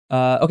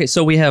Okay,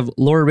 so we have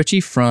Laura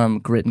Ritchie from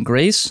Grit and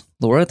Grace.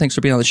 Laura, thanks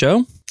for being on the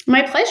show.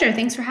 My pleasure.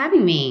 Thanks for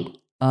having me.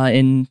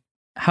 In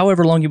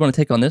however long you want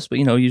to take on this, but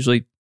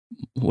usually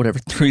whatever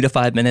 3 to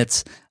 5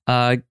 minutes.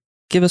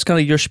 Give us kind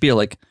of your spiel,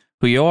 like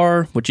who you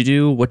are, what you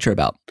do, what you're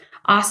about.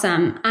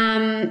 Awesome.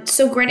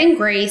 So Grit and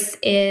Grace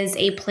is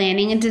a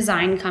planning and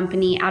design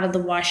company out of the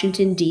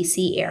Washington,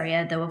 D.C.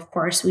 area, though, of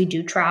course, we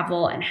do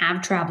travel and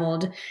have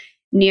traveled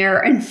near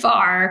and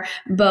far,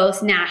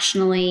 both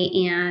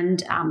nationally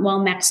and,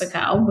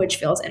 Mexico, which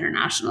feels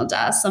international to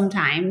us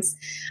sometimes.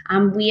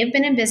 We have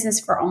been in business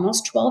for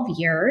almost 12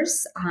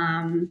 years.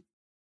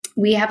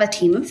 We have a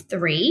team of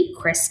 3.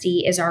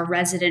 Christy is our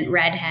resident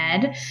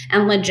redhead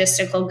and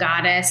logistical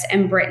goddess,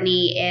 and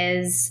Brittany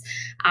is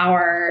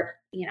our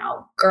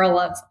girl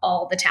of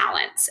all the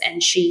talents.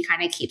 And she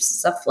kind of keeps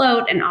us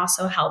afloat and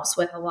also helps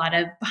with a lot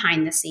of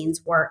behind the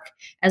scenes work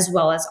as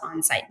well as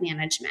on-site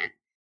management.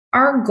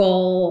 Our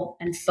goal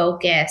and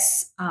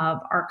focus of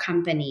our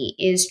company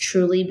is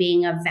truly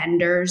being a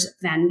vendor's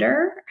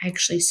vendor. I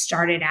actually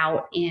started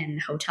out in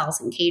hotels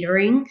and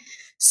catering.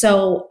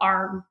 So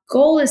our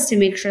goal is to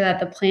make sure that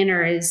the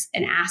planner is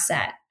an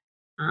asset,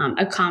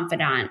 a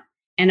confidant,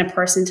 and a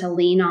person to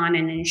lean on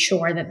and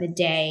ensure that the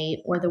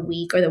day or the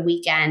week or the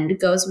weekend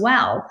goes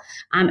well,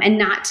 and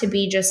not to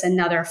be just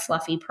another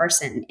fluffy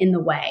person in the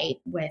way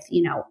with,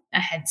 a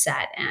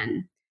headset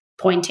and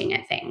pointing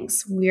at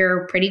things.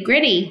 We're pretty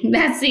gritty.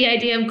 That's the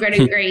idea of Grit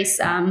and Grace.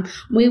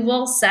 We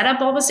will set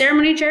up all the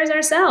ceremony chairs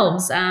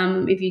ourselves.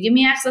 If you give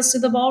me access to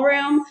the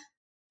ballroom,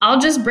 I'll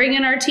just bring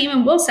in our team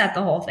and we'll set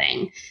the whole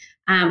thing.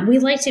 We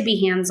like to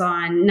be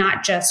hands-on,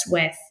 not just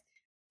with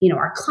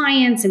our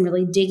clients and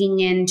really digging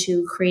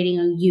into creating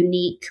a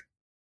unique,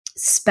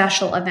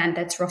 special event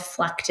that's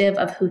reflective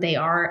of who they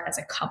are as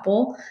a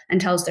couple and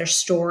tells their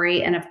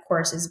story and, of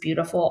course, is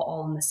beautiful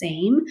all in the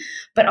same,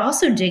 but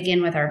also dig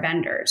in with our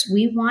vendors.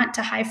 We want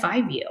to high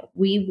five you.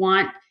 We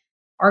want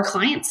our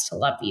clients to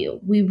love you.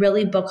 We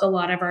really book a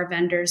lot of our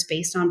vendors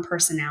based on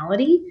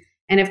personality.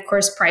 And of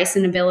course, price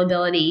and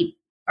availability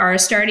are a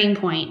starting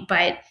point.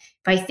 But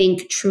if I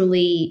think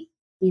truly,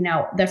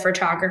 the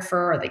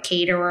photographer or the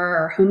caterer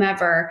or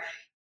whomever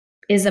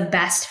is a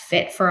best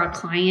fit for a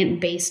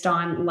client based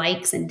on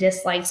likes and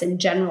dislikes and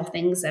general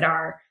things that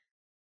are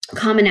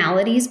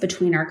commonalities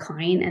between our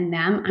client and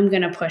them, I'm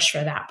going to push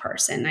for that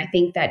person. I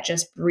think that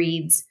just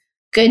breeds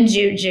good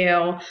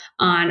juju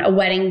on a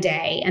wedding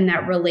day, and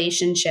that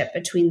relationship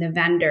between the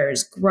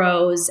vendors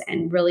grows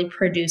and really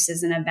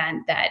produces an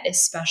event that is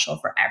special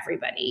for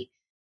everybody.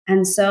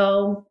 And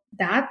so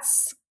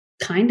that's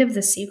kind of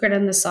the secret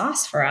and the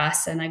sauce for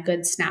us, and a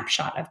good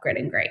snapshot of Grit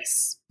and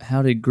Grace.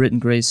 How did Grit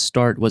and Grace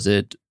start? Was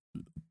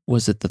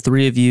it the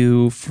 3 of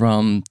you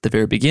from the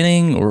very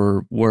beginning,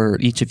 or were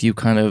each of you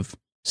kind of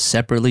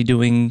separately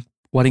doing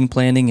wedding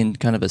planning and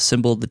kind of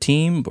assembled the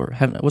team? Or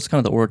what's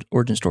kind of the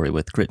origin story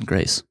with Grit and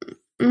Grace?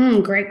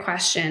 Great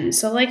question.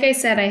 So like I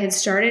said, I had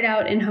started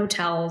out in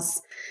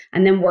hotels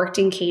and then worked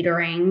in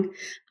catering.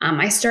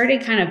 I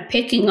started kind of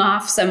picking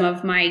off some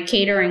of my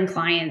catering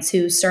clients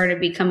who started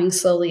becoming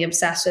slowly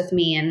obsessed with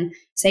me and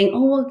saying,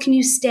 oh, well, can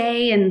you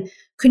stay? And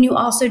can you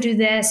also do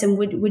this? And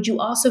would you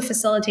also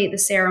facilitate the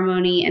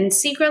ceremony? And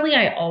secretly,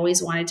 I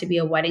always wanted to be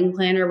a wedding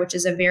planner, which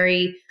is a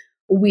very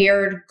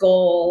weird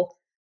goal.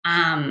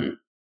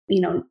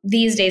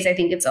 These days, I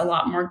think it's a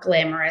lot more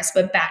glamorous.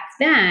 But back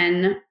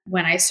then,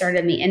 when I started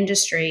in the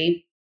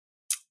industry,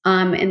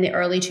 in the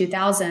early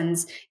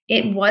 2000s,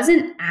 it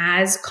wasn't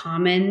as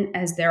common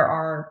as there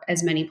are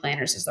as many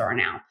planners as there are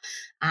now.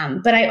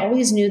 But I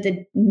always knew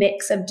the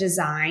mix of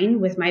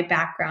design, with my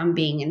background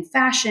being in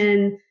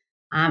fashion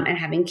and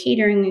having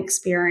catering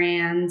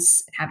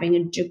experience, having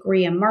a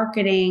degree in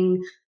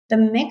marketing, the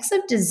mix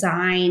of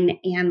design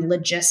and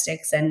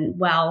logistics and,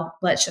 well,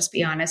 let's just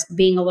be honest,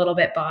 being a little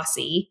bit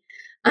bossy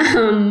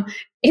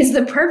is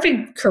the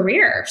perfect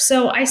career.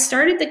 So I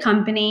started the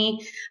company.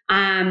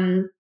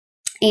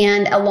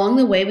 And along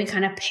the way, we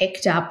kind of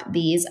picked up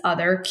these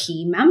other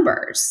key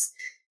members.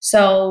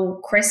 So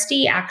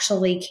Christy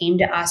actually came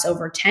to us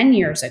over 10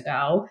 years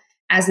ago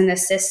as an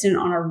assistant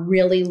on a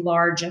really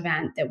large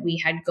event that we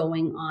had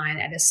going on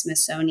at a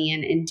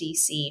Smithsonian in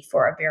DC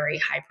for a very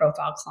high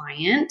profile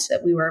client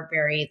that we were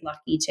very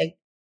lucky to,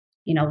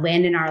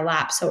 land in our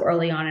lap so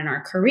early on in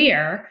our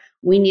career.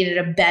 We needed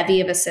a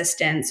bevy of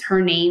assistants.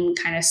 Her name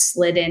kind of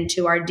slid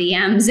into our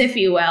DMs, if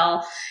you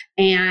will.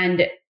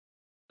 And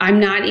I'm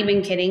not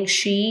even kidding.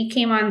 She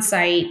came on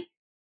site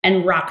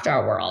and rocked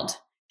our world.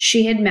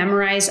 She had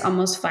memorized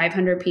almost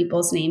 500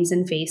 people's names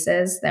and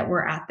faces that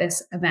were at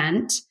this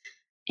event.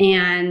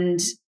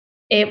 And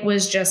it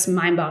was just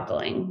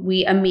mind-boggling.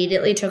 We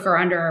immediately took her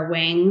under our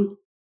wing,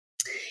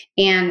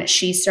 and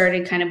she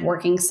started kind of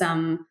working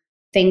some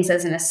things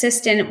as an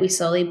assistant. We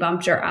slowly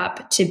bumped her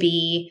up to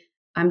be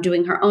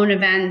doing her own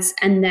events.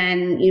 And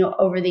then,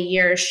 over the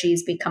years,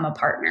 she's become a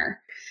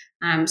partner.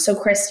 So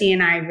Christy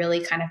and I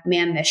really kind of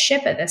manned this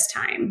ship at this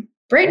time.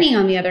 Brittany,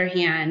 on the other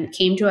hand,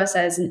 came to us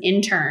as an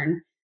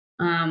intern,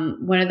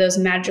 one of those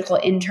magical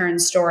intern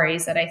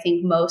stories that I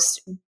think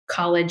most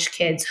college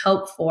kids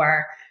hope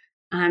for.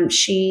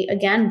 She,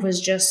 again, was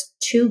just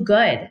too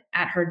good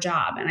at her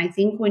job. And I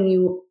think when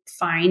you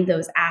find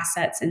those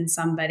assets in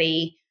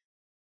somebody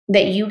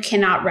that you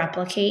cannot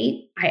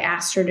replicate, I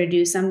asked her to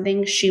do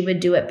something, she would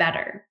do it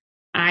better.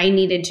 I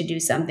needed to do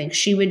something,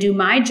 she would do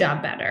my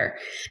job better.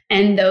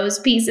 And those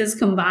pieces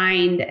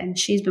combined, and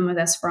she's been with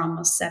us for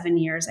almost 7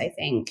 years, I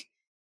think.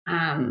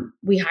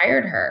 We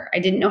hired her. I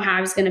didn't know how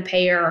I was going to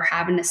pay her or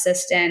have an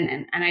assistant.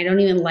 And I don't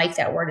even like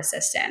that word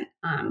assistant.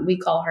 We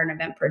call her an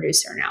event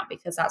producer now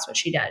because that's what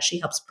she does. She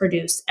helps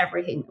produce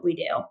everything that we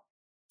do.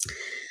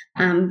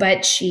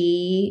 But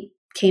she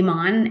came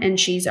on and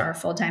she's our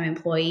full-time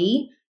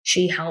employee.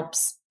 She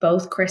helps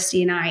both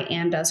Christy and I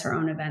and does her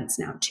own events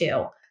now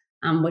too,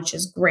 which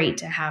is great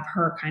to have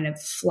her kind of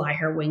fly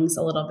her wings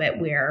a little bit,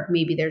 where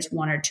maybe there's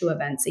 1 or 2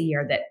 events a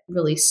year that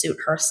really suit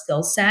her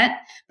skill set,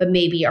 but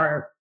maybe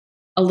are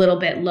a little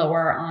bit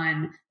lower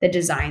on the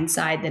design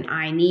side than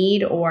I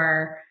need,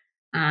 or,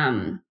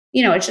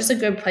 it's just a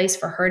good place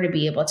for her to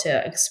be able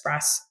to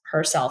express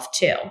herself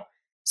too.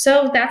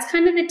 So that's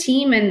kind of the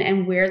team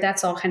and where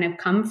that's all kind of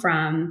come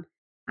from.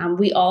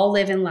 We all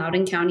live in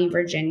Loudoun County,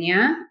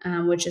 Virginia,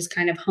 which is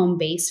kind of home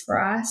base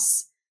for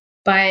us.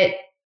 But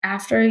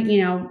after,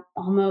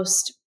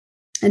 almost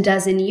a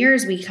dozen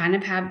years, we kind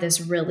of have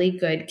this really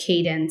good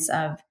cadence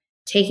of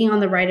taking on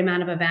the right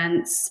amount of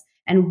events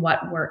and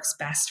what works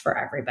best for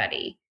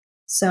everybody.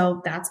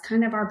 So that's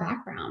kind of our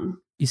background.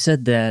 You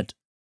said that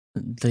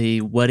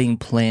the wedding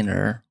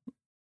planner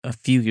a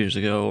few years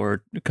ago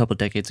or a couple of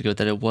decades ago,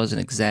 that it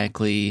wasn't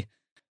exactly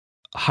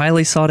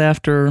highly sought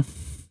after,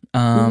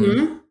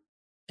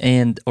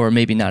 and or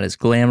maybe not as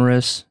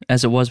glamorous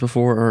as it was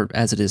before or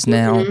as it is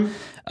now.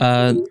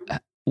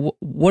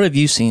 What have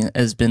you seen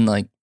as been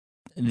like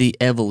the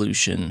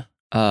evolution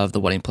of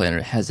the wedding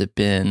planner? Has it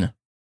been,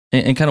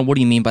 and kind of what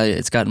do you mean by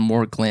it's gotten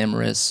more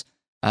glamorous?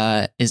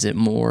 Is it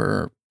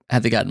more,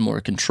 have they gotten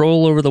more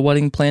control over the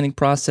wedding planning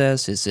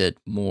process? Is it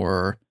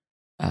more,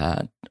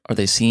 are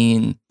they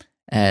seen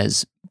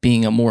as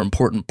being a more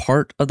important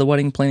part of the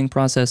wedding planning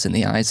process in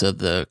the eyes of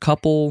the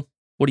couple?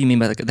 What do you mean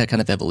by that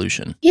kind of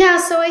evolution? Yeah,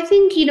 so I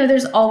think,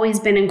 there's always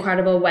been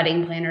incredible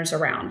wedding planners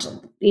around.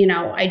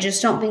 I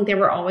just don't think they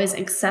were always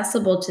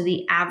accessible to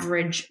the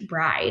average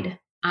bride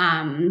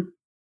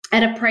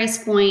at a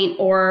price point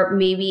or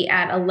maybe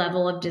at a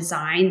level of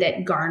design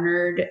that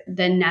garnered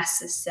the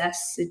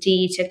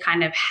necessity to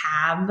kind of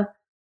have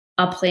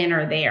a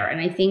planner there.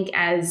 And I think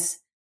as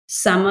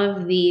some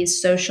of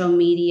these social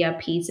media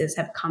pieces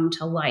have come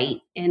to light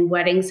and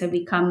weddings have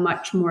become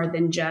much more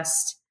than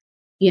just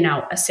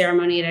a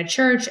ceremony at a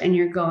church and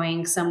you're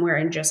going somewhere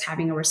and just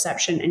having a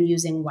reception and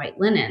using white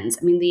linens.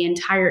 I mean, the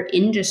entire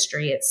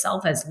industry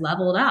itself has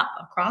leveled up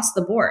across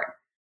the board.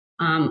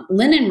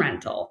 Linen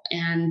rental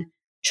and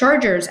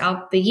chargers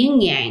out the yin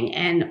yang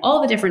and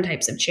all the different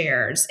types of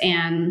chairs.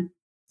 And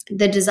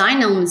the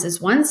design elements is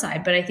one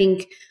side, but I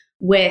think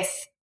with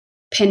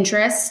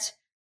Pinterest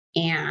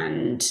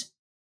and,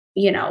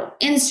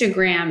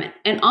 Instagram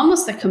and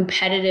almost the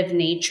competitive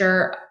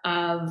nature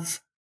of,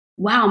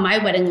 wow,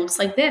 my wedding looks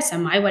like this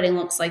and my wedding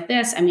looks like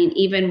this. I mean,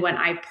 even when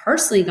I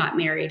personally got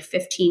married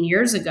 15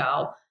 years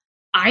ago,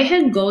 I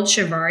had gold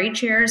Chiavari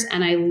chairs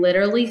and I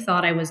literally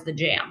thought I was the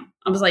jam.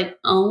 I was like,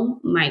 oh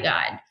my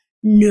God,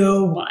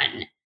 no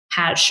one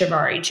has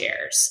Chiavari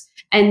chairs.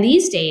 And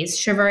these days,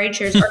 Chiavari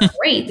chairs are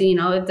great.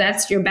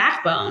 That's your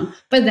backbone,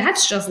 but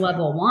that's just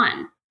level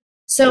one.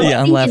 So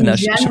yeah, I'm laughing at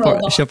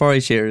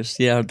Chiavari chairs.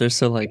 Yeah, they're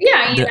so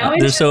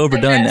they're so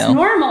overdone now. It's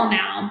normal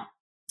now.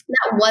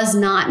 That was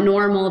not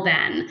normal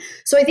then.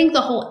 So I think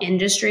the whole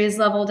industry is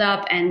leveled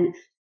up and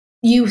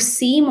you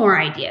see more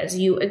ideas,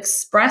 you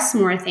express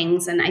more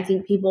things. And I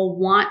think people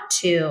want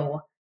to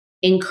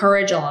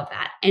encourage all of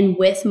that. And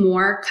with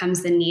more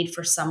comes the need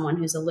for someone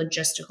who's a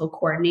logistical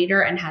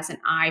coordinator and has an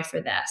eye for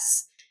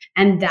this.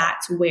 And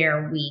that's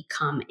where we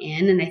come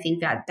in. And I think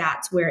that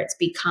that's where it's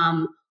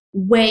become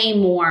way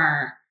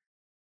more,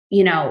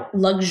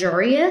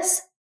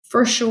 luxurious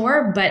for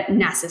sure, but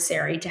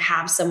necessary to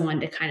have someone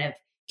to kind of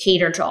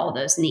cater to all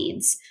those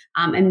needs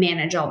and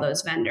manage all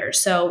those vendors.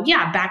 So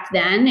yeah, back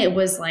then it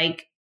was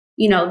like,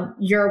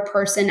 your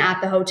person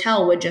at the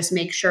hotel would just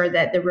make sure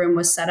that the room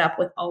was set up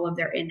with all of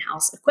their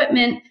in-house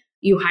equipment.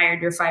 You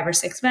hired your 5 or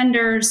 6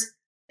 vendors.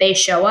 They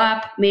show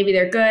up. Maybe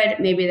they're good.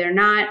 Maybe they're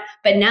not.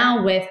 But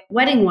now with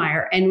Wedding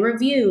Wire and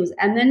reviews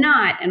and The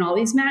Knot and all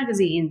these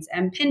magazines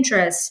and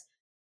Pinterest,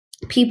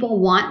 people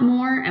want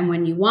more. And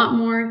when you want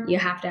more, you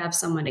have to have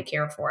someone to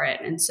care for it.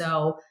 And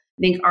so I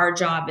think our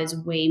job is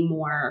way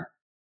more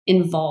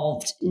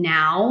involved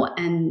now.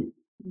 And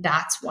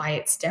that's why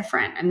it's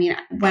different. I mean,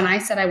 when I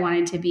said I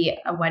wanted to be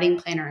a wedding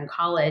planner in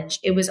college,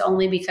 it was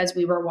only because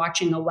we were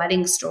watching a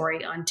wedding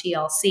story on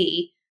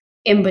TLC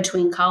in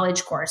between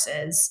college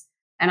courses.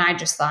 And I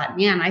just thought,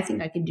 man, I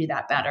think I could do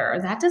that better.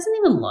 That doesn't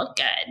even look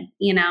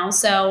good,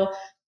 So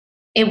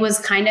it was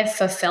kind of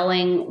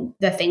fulfilling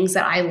the things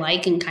that I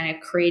like and kind of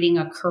creating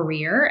a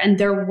career. And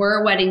there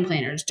were wedding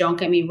planners, don't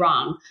get me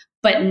wrong.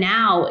 But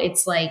now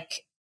it's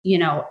like,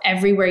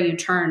 everywhere you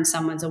turn,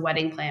 someone's a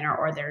wedding planner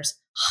or there's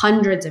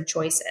hundreds of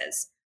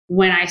choices.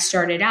 when I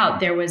started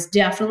out, there was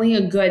definitely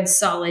a good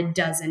solid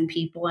dozen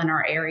people in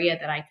our area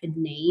that I could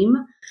name,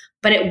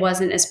 but it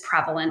wasn't as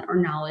prevalent or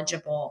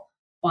knowledgeable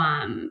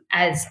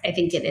as I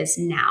think it is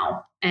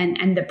now.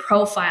 And the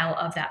profile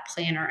of that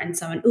planner and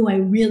someone, I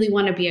really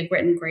want to be a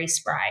grit and grace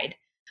bride.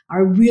 I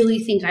really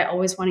think I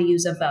always want to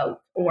use a vote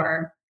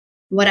or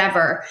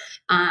whatever.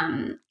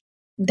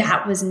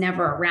 That was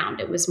never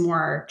around. It was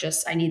more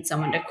just, I need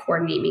someone to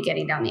coordinate me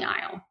getting down the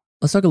aisle.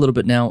 Let's talk a little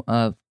bit now,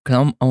 because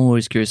I'm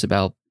always curious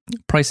about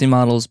pricing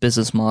models,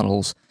 business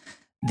models.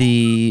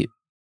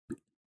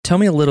 Tell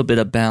me a little bit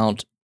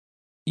about,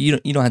 you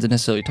don't have to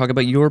necessarily talk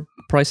about your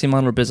pricing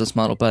model or business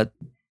model, but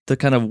the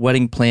kind of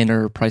wedding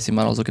planner pricing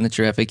models, looking at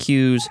your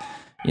FAQs,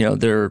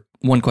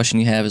 one question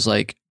you have is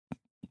like,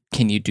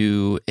 can you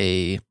do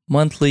a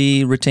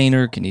monthly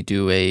retainer? Can you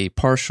do a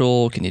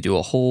partial? Can you do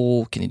a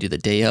whole? Can you do the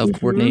day of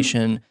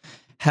coordination?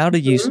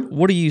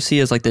 What do you see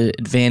as like the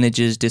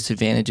advantages,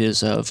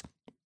 disadvantages of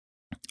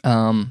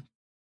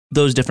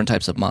those different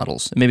types of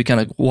models? Maybe kind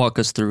of walk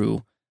us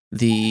through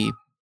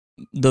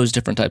those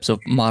different types of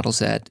models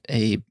that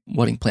a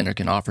wedding planner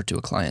can offer to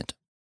a client.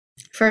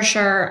 For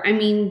sure. I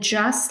mean,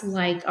 just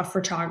like a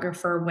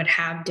photographer would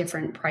have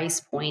different price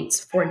points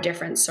for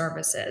different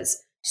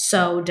services,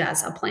 so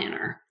does a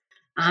planner.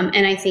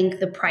 And I think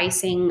the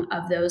pricing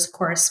of those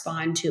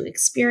correspond to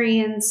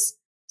experience,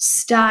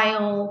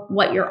 style,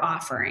 what you're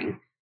offering.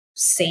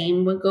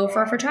 Same would go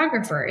for a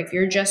photographer. If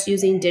you're just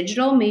using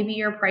digital, maybe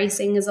your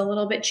pricing is a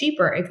little bit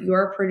cheaper. If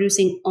you're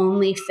producing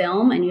only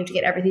film and you have to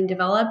get everything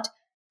developed,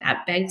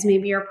 that begs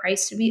maybe your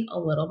price to be a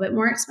little bit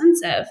more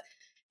expensive.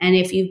 And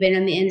if you've been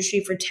in the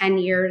industry for 10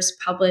 years,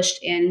 published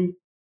in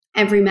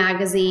every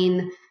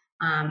magazine,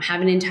 have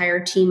an entire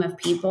team of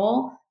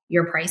people,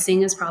 your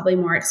pricing is probably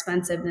more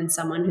expensive than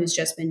someone who's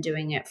just been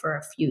doing it for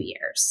a few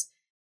years.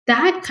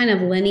 That kind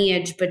of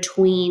lineage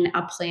between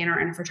a planner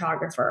and a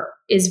photographer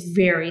is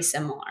very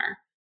similar.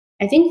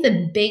 I think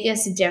the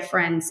biggest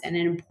difference and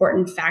an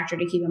important factor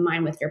to keep in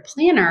mind with your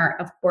planner,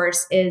 of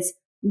course, is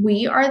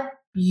we are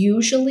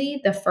usually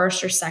the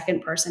first or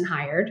second person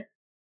hired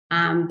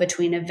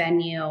between a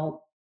venue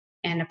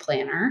and a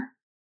planner,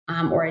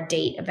 or a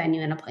date, a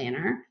venue, and a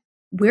planner.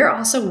 We're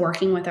also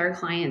working with our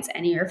clients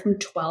anywhere from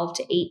 12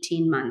 to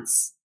 18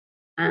 months,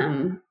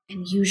 and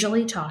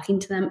usually talking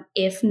to them,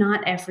 if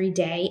not every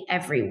day,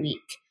 every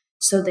week.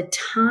 So the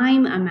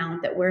time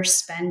amount that we're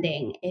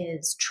spending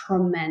is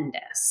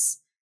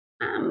tremendous.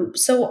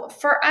 So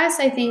for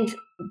us, I think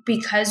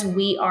because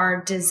we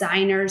are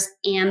designers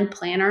and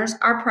planners,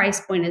 our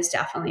price point is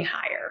definitely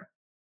higher.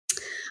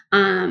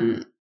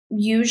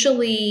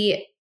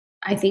 Usually,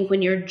 I think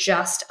when you're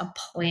just a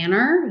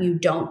planner, you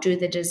don't do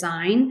the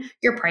design,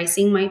 your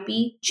pricing might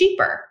be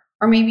cheaper.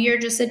 Or maybe you're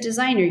just a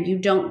designer, you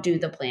don't do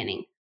the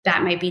planning.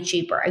 That might be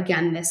cheaper.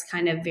 Again, this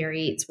kind of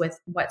varies with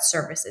what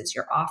services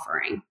you're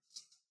offering.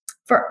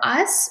 For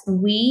us,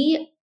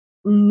 we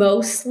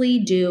mostly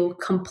do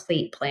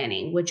complete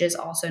planning, which is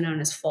also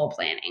known as full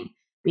planning,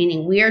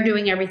 meaning we are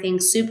doing everything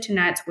soup to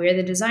nuts. We're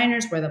the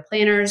designers, we're the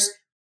planners.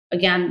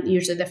 Again,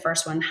 usually the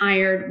first one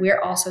hired. We're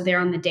also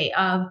there on the day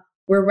of.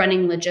 We're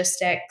running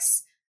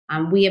logistics.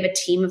 We have a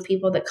team of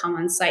people that come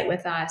on site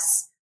with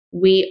us.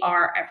 We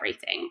are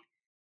everything.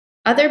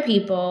 Other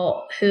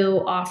people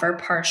who offer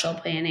partial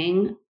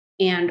planning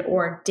and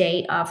or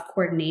day of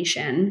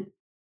coordination,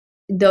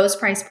 those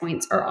price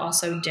points are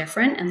also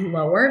different and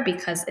lower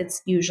because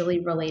it's usually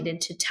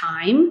related to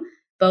time,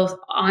 both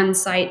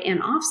on-site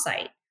and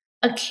off-site.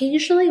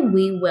 Occasionally,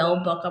 we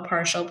will book a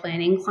partial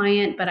planning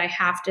client, but I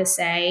have to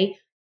say,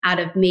 out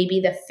of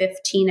maybe the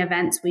 15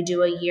 events we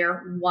do a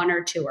year, 1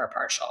 or 2 are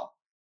partial.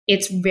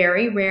 It's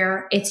very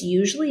rare. It's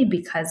usually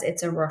because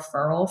it's a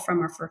referral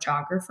from a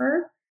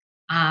photographer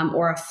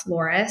or a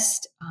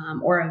florist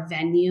or a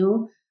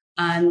venue.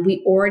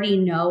 We already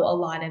know a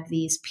lot of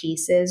these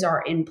pieces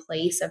are in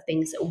place of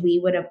things that we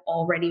would have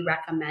already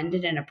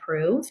recommended and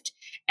approved,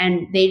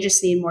 and they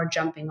just need more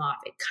jumping off.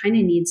 It kind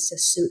of needs to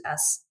suit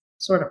us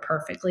sort of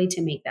perfectly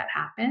to make that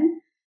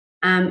happen.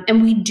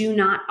 And we do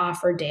not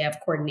offer day of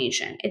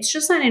coordination. It's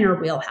just not in our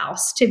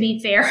wheelhouse. To be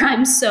fair,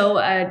 I'm so,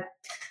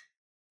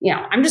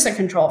 I'm just a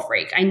control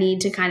freak. I need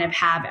to kind of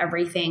have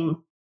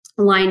everything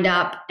lined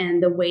up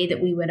and the way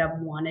that we would have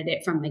wanted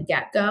it from the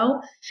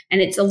get-go. And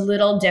it's a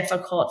little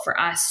difficult for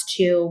us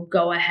to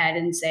go ahead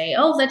and say,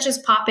 oh, let's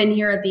just pop in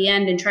here at the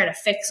end and try to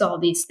fix all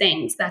these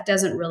things. That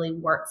doesn't really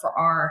work for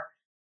our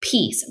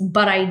piece.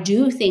 But I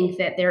do think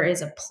that there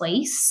is a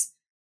place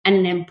and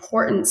an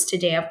importance to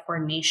day of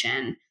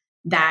coordination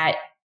that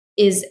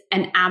is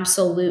an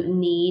absolute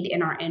need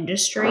in our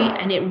industry.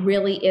 And it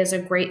really is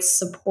a great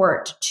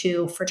support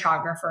to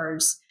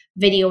photographers,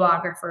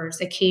 videographers,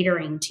 the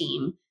catering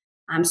team.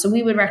 So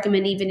we would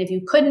recommend, even if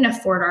you couldn't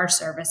afford our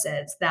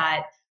services,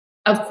 that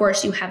of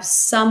course you have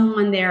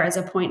someone there as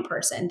a point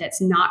person that's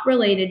not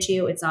related to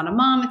you. It's not a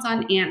mom, it's not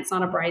an aunt, it's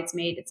not a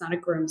bridesmaid, it's not a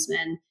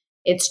groomsman.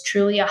 It's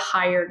truly a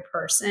hired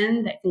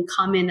person that can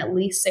come in at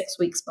least 6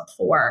 weeks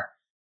before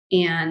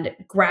and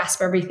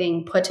grasp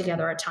everything, put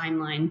together a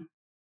timeline,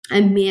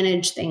 and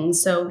manage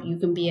things so you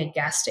can be a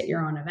guest at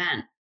your own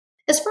event.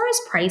 As far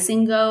as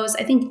pricing goes,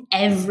 I think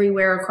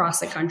everywhere across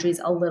the country is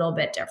a little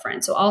bit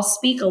different. So I'll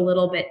speak a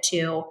little bit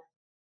to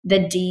the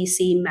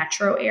DC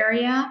metro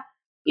area.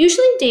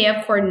 Usually day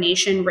of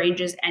coordination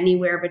ranges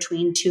anywhere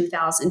between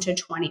 $2,000 to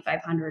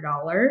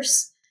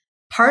 $2,500.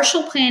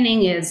 Partial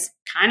planning is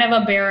kind of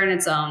a bear in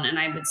its own. And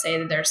I would say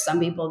that there's some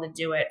people that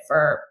do it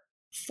for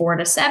 4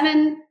 to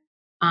 7.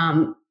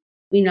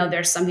 We know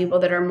there's some people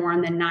that are more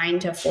in the 9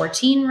 to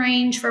 14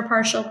 range for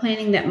partial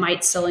planning that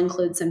might still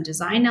include some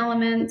design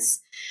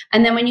elements.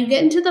 And then when you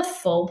get into the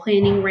full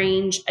planning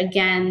range,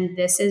 again,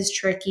 this is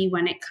tricky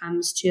when it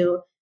comes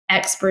to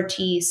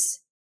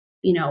expertise.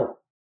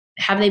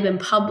 Have they been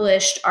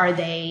published? Are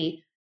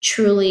they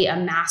truly a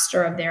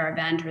master of their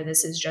event, or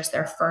this is just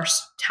their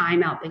first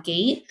time out the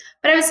gate?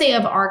 But I would say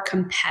of our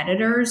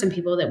competitors and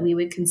people that we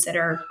would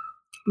consider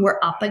we're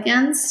up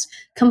against,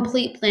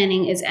 complete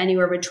planning is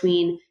anywhere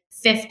between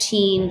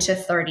 $15,000 to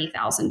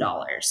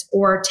 $30,000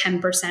 or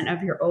 10%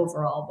 of your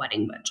overall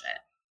wedding budget.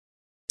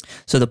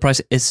 So the price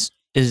is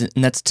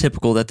and that's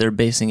typical that they're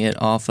basing it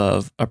off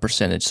of a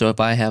percentage. So if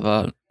I have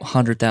a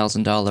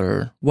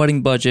 $100,000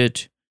 wedding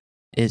budget,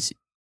 it's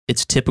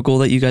typical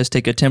that you guys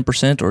take a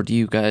 10%, or do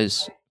you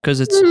guys, because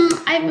it's...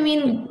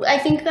 I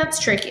think that's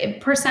tricky.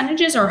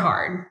 Percentages are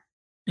hard.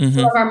 Mm-hmm.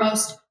 Some of our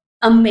most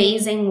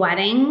amazing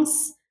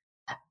weddings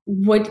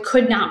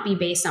could not be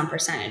based on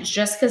percentage.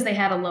 Just because they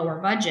had a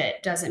lower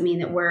budget doesn't mean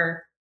that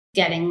we're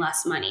getting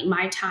less money.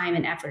 My time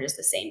and effort is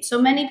the same.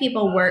 So many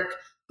people work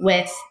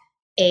with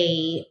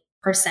a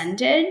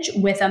percentage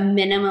with a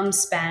minimum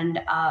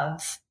spend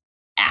of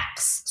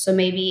X. So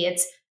maybe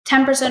it's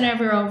 10% of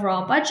your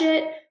overall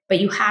budget,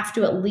 but you have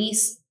to at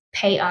least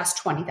pay us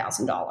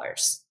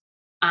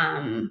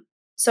 $20,000.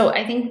 So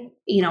I think,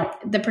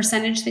 the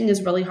percentage thing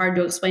is really hard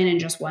to explain in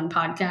just one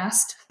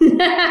podcast.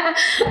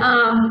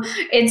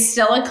 It's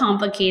still a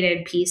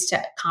complicated piece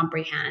to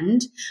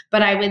comprehend,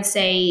 but I would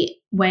say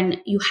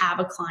when you have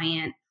a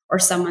client or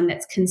someone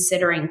that's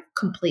considering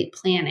complete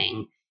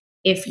planning,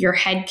 if your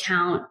head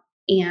count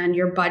and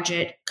your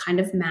budget kind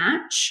of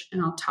match,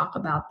 and I'll talk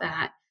about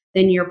that,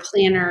 then your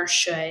planner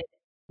should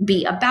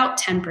be about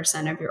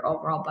 10% of your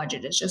overall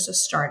budget. It's just a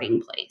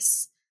starting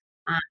place.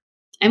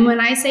 And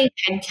when I say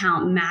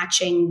headcount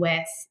matching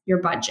with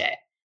your budget,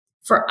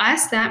 for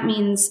us, that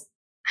means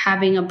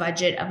having a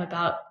budget of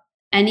about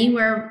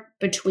anywhere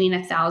between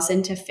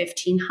 $1,000 to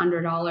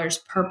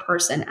 $1,500 per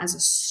person as a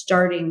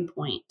starting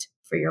point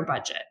for your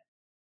budget.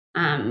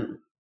 And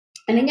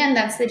again,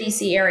 that's the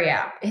DC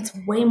area. It's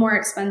way more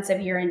expensive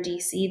here in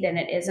DC than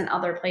it is in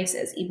other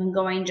places. Even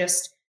going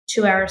just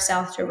 2 hours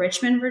south to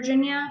Richmond,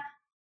 Virginia,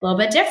 a little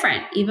bit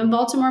different. Even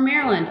Baltimore,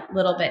 Maryland, a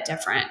little bit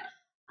different.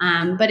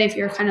 But if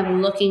you're kind of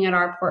looking at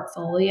our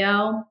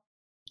portfolio,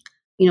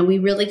 we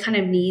really kind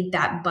of need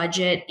that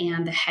budget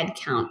and the head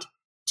count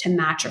to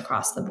match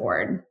across the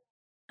board.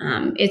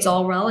 It's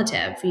all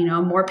relative,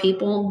 more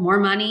people, more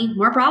money,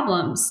 more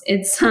problems.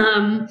 It's,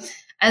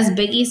 as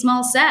Biggie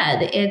Smalls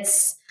said,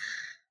 it's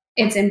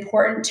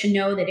important to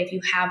know that if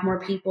you have more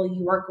people,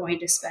 you are going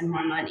to spend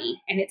more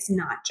money, and it's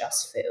not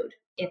just food,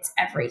 it's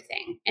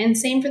everything. And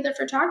same for the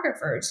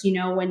photographers,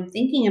 when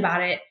thinking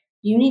about it,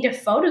 you need to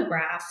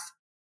photograph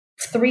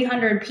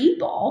 300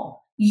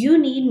 people, you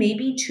need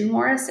maybe 2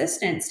 more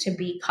assistants to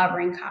be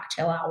covering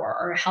cocktail hour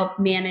or help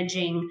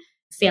managing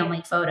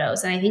family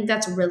photos. And I think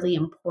that's really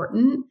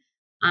important.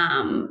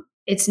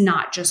 It's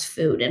not just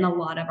food. And a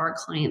lot of our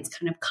clients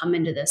kind of come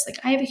into this like,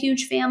 I have a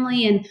huge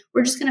family and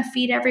we're just going to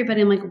feed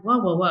everybody. I'm like,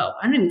 whoa.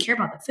 I don't even care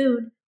about the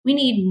food. We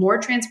need more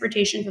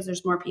transportation because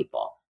there's more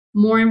people,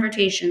 more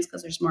invitations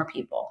because there's more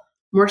people,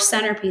 more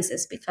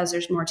centerpieces because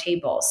there's more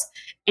tables.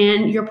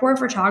 And your poor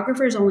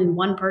photographer is only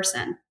one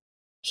person.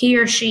 He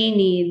or she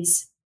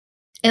needs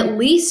at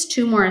least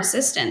 2 more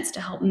assistants to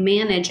help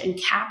manage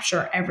and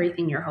capture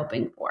everything you're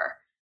hoping for.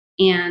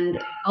 And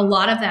a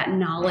lot of that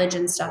knowledge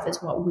and stuff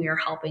is what we're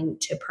helping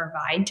to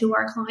provide to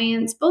our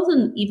clients, both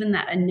in even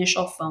that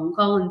initial phone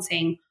call and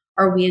saying,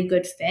 are we a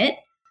good fit?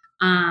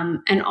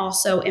 And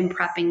also in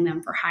prepping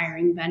them for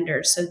hiring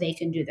vendors so they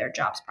can do their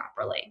jobs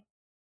properly.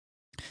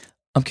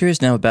 I'm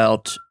curious now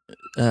about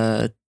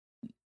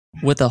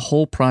with a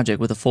full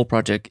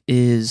project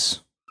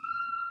is...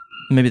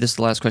 Maybe this is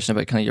the last question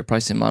about kind of your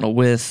pricing model.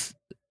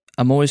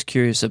 I'm always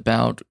curious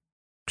about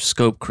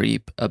scope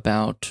creep,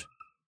 about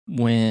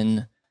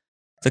when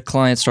the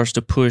client starts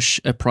to push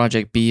a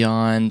project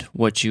beyond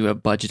what you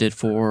have budgeted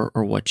for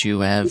or what you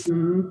have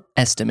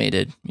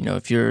estimated.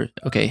 If you're,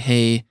 okay,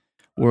 hey,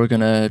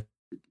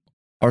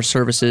 our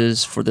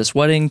services for this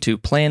wedding to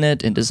plan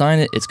it and design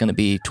it, it's going to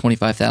be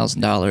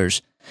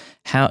 $25,000.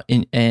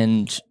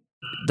 And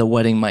the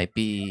wedding might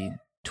be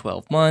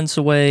 12 months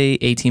away,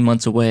 18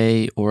 months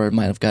away, or it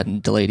might have gotten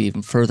delayed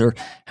even further.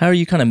 How are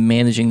you kind of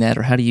managing that?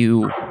 Or how do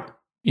you,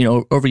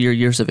 over your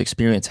years of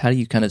experience, how do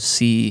you kind of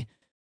see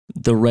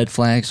the red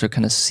flags or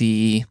kind of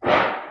see,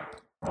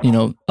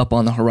 up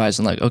on the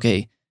horizon, like,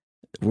 okay,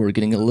 we're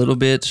getting a little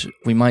bit,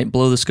 we might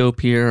blow the scope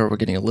here, or we're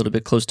getting a little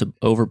bit close to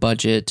over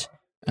budget.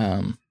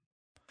 Or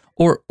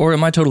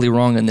am I totally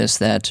wrong in this,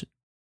 that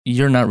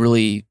you're not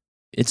really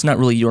it's not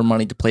really your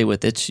money to play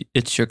with.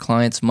 It's your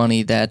client's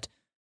money that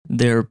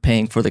they're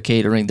paying for the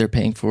catering, they're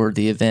paying for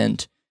the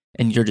event,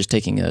 and you're just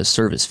taking a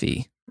service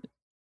fee.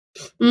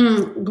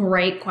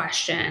 Great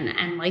question.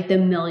 And like the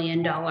 $1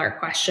 million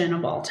question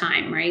of all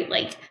time, right?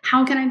 Like,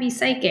 how can I be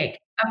psychic?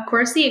 Of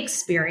course, the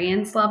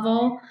experience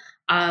level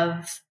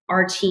of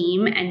our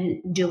team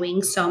and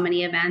doing so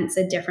many events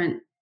at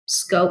different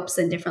scopes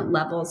and different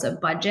levels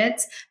of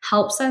budgets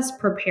helps us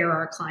prepare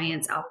our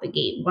clients out the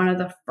gate. One of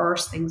the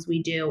first things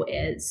we do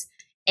is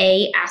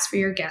ask for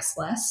your guest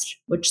list,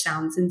 which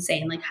sounds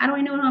insane. Like, how do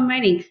I know who I'm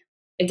inviting?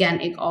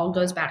 Again, it all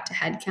goes back to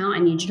head count. I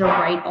need you to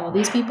write all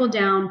these people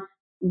down,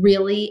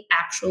 really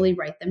actually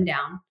write them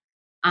down.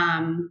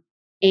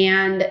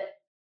 And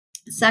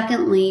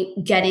secondly,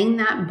 getting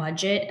that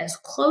budget as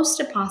close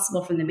to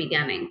possible from the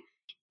beginning.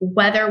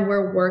 Whether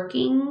we're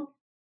working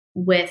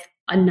with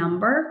a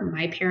number,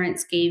 my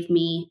parents gave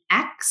me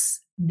X,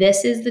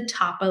 this is the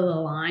top of the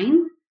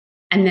line,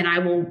 and then I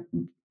will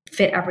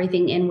fit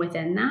everything in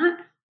within that.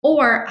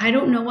 Or I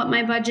don't know what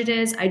my budget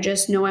is. I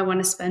just know I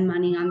want to spend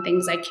money on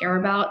things I care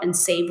about and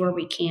save where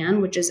we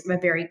can, which is a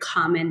very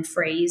common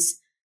phrase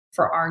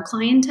for our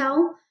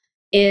clientele,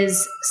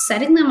 is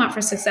setting them up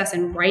for success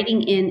and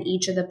writing in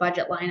each of the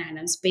budget line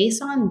items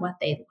based on what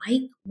they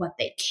like, what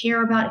they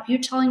care about. If you're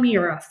telling me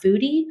you're a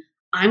foodie,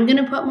 I'm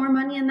going to put more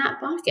money in that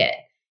bucket.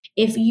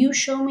 If you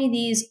show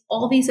me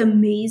all these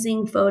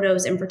amazing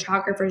photos and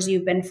photographers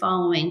you've been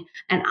following,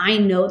 and I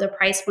know the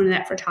price point of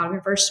that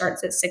photographer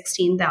starts at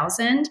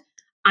 $16,000,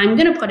 I'm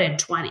going to put in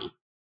 20.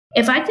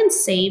 If I can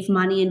save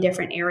money in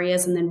different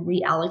areas and then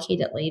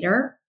reallocate it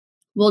later,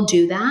 we'll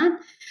do that.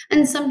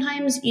 And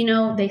sometimes,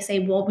 they say,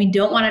 well, we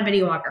don't want a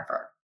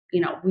videographer. We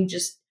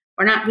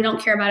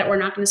don't care about it. We're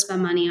not going to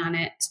spend money on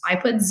it. So I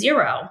put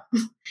 0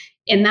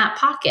 in that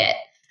pocket.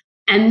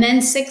 And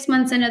then 6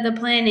 months into the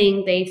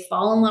planning, they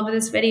fall in love with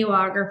this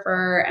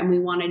videographer and we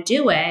want to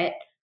do it.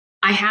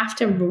 I have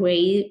to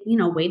wave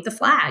the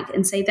flag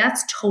and say,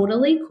 that's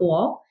totally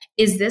cool.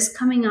 Is this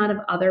coming out of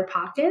other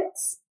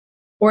pockets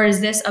or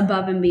is this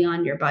above and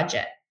beyond your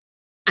budget?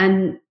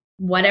 And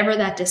whatever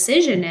that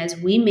decision is,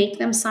 we make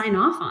them sign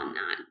off on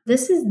that.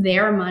 This is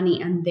their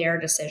money and their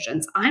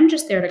decisions. I'm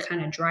just there to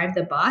kind of drive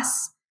the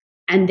bus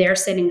and they're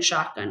sitting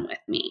shotgun with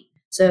me.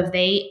 So if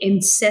they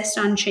insist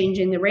on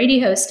changing the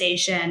radio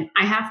station,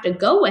 I have to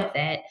go with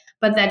it,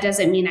 but that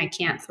doesn't mean I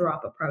can't throw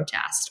up a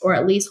protest or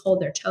at least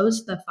hold their toes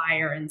to the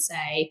fire and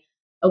say,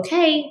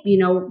 okay,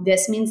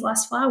 this means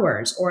less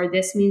flowers, or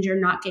this means you're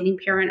not getting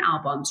parent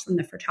albums from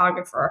the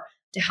photographer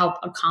to help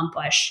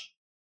accomplish,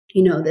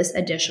 this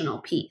additional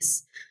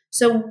piece.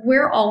 So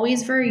we're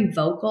always very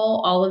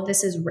vocal. All of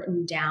this is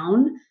written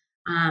down.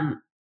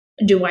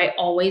 Do I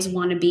always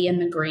want to be in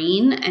the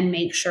green and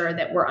make sure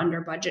that we're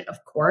under budget?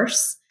 Of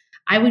course.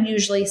 I would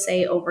usually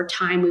say over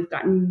time, we've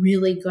gotten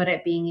really good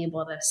at being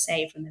able to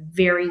say from the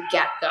very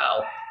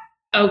get-go,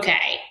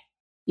 okay,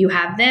 you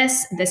have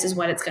this is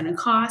what it's going to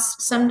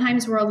cost.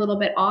 Sometimes we're a little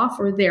bit off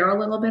or they're a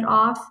little bit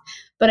off,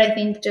 but I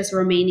think just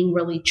remaining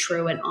really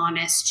true and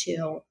honest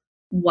to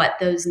what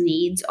those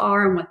needs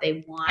are and what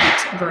they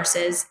want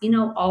versus,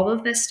 all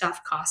of this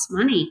stuff costs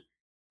money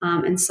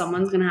and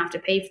someone's going to have to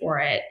pay for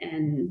it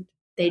and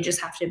they just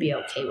have to be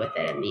okay with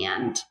it in the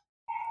end.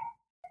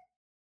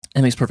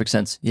 It makes perfect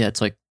sense. Yeah,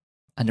 it's like,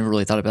 I never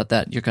really thought about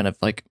that. You're kind of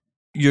like,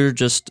 you're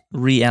just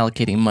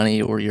reallocating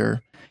money or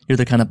you're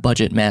the kind of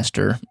budget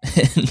master.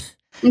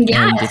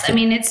 Yes, I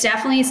mean, it's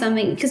definitely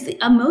something because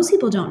most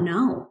people don't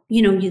know.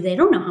 They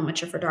don't know how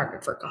much a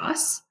photographer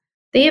costs.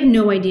 They have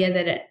no idea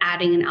that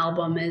adding an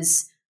album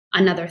is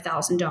another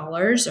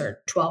 $1,000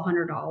 or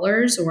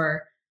 $1,200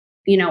 or,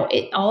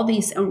 all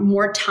these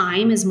more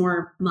time is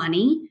more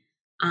money.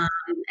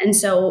 And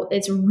so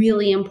it's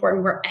really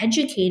important. We're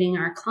educating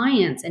our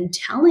clients and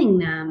telling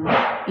them,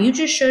 you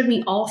just showed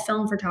me all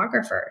film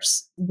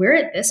photographers. We're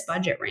at this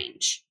budget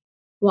range.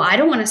 Well, I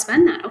don't want to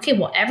spend that. Okay,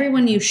 well,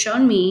 everyone you've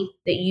shown me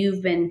that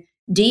you've been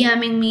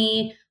DMing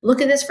me,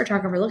 look at this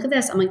photographer, look at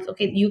this. I'm like,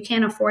 okay, you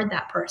can't afford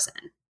that person.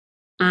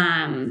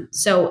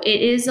 So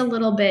it is a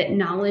little bit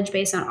knowledge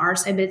based on our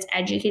side, but it's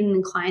educating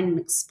the client and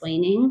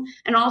explaining.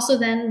 And also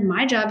then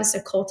my job is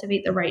to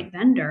cultivate the right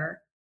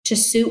vendor to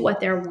suit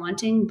what they're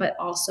wanting, but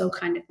also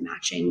kind of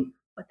matching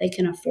what they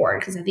can afford.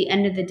 Because at the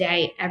end of the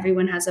day,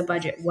 everyone has a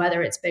budget,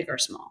 whether it's big or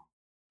small.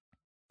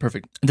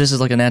 Perfect. This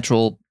is like a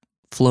natural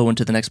flow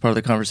into the next part of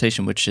the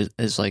conversation, which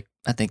is like,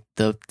 I think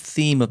the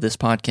theme of this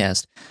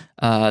podcast.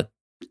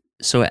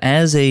 So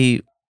as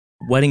a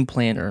wedding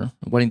planner,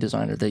 wedding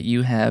designer that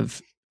you have,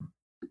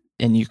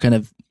 and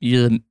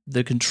you're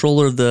the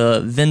controller of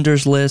the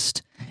vendors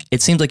list,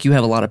 it seems like you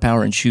have a lot of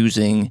power in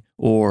choosing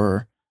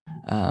or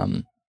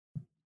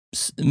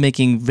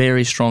making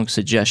very strong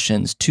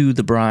suggestions to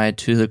the bride,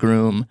 to the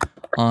groom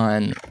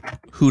on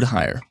who to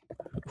hire.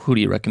 Who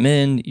do you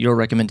recommend? Your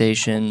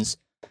recommendations.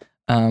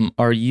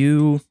 Or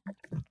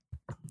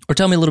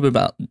tell me a little bit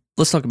about,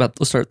 let's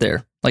start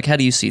there. Like, how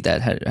do you see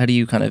that? How do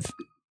you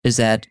is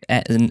that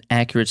an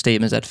accurate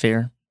statement? Is that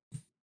fair?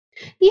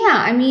 Yeah.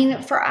 I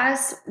mean, for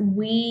us,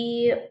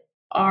 we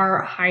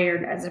are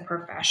hired as a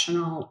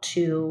professional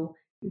to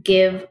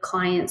give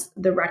clients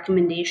the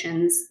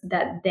recommendations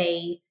that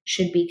they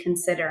should be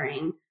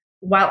considering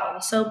while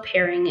also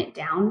paring it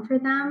down for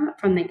them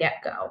from the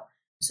get-go.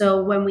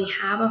 So when we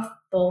have a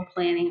full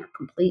planning or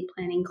complete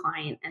planning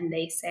client and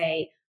they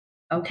say,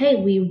 okay,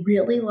 we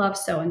really love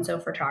so-and-so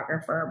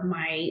photographer,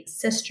 my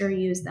sister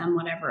used them,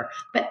 whatever,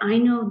 but I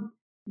know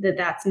that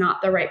that's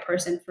not the right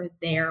person for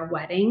their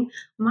wedding.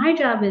 My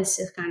job is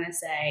to kind of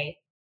say,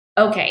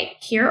 okay,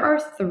 here are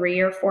 3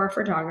 or 4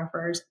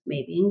 photographers,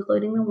 maybe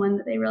including the one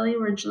that they really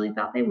originally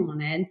thought they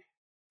wanted,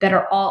 that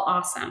are all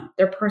awesome.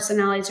 Their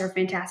personalities are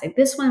fantastic.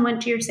 This one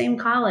went to your same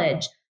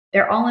college.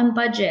 They're all in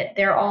budget.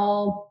 They're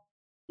all,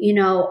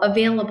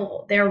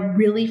 available. They're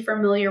really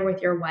familiar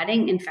with your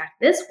wedding. In fact,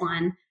 this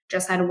one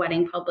just had a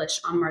wedding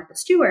published on Martha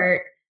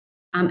Stewart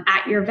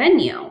at your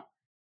venue.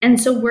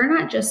 And so we're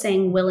not just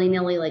saying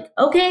willy-nilly, like,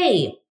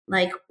 okay,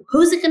 like,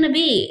 who's it going to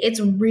be? It's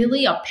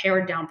really a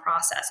pared down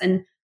process.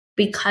 And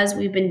because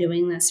we've been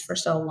doing this for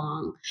so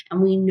long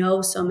and we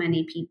know so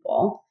many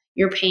people,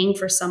 you're paying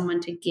for someone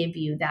to give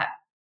you that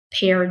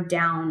pared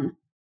down,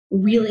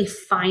 really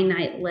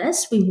finite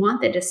list. We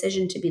want the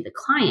decision to be the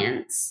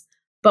client's,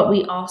 but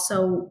we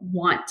also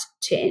want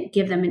to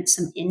give them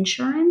some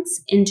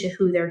insurance into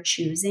who they're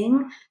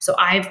choosing. So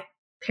I've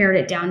pared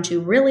it down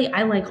to, really,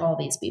 I like all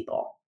these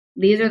people.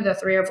 These are the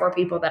 3 or 4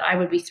 people that I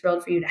would be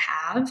thrilled for you to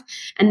have.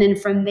 And then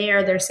from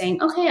there, they're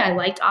saying, okay, I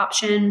liked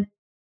option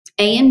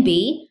A and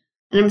B.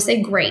 And I'm going to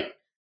say, great.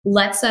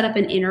 Let's set up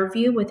an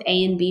interview with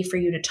A and B for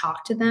you to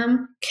talk to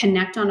them,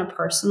 connect on a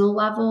personal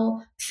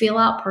level, feel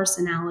out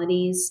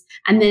personalities,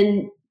 and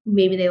then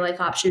maybe they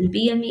like option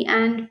B in the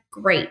end.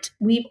 Great.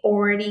 We've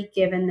already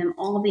given them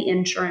all the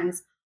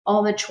insurance,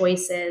 all the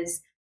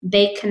choices.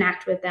 They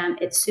connect with them.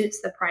 It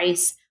suits the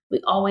price. We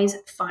always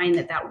find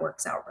that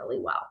works out really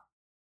well.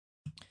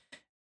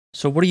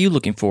 So what are you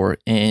looking for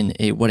in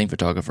a wedding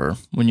photographer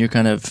when you're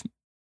kind of,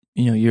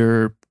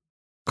 you're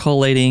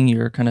collating,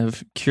 you're kind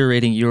of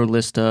curating your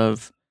list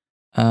of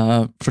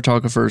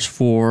photographers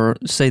for,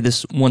 say,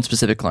 this one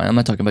specific client? I'm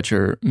not talking about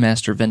your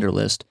master vendor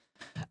list.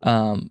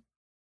 What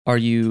are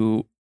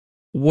you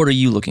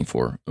looking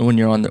for when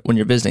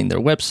you're visiting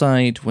their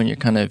website, when you're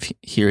kind of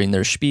hearing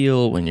their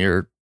spiel, when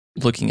you're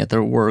looking at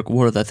their work?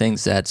 What are the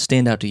things that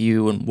stand out to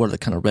you, and what are the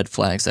kind of red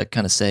flags that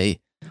kind of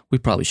say we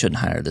probably shouldn't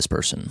hire this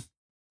person?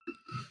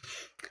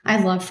 I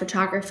love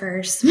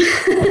photographers.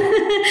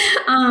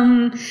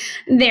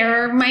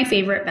 They're my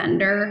favorite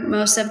vendor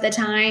most of the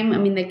time. I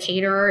mean, the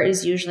caterer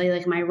is usually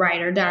like my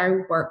ride or die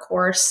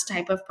workhorse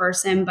type of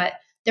person, but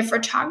the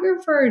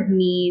photographer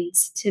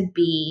needs to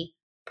be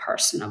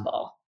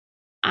personable.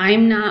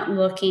 I'm not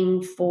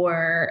looking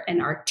for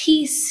an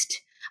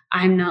artiste.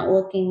 I'm not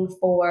looking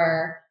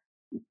for,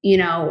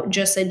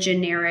 just a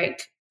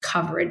generic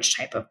coverage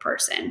type of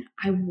person.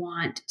 I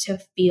want to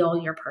feel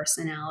your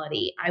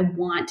personality. I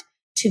want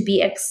to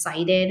be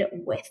excited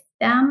with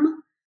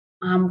them,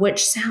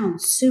 which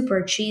sounds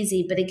super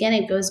cheesy. But again,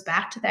 it goes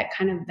back to that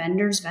kind of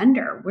vendor's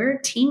vendor. We're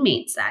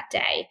teammates that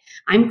day.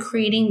 I'm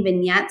creating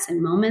vignettes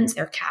and moments.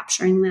 They're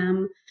capturing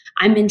them.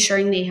 I'm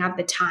ensuring they have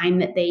the time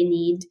that they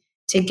need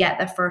to get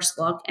the first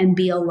look and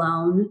be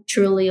alone,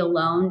 truly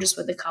alone, just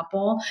with a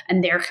couple.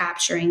 And they're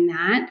capturing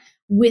that.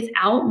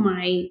 Without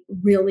my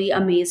really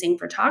amazing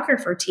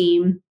photographer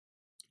team,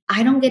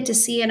 I don't get to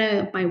see any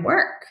of my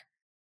work.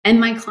 And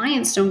my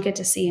clients don't get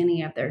to see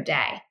any of their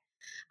day.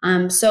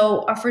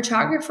 So a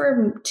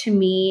photographer to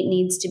me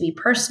needs to be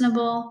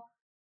personable,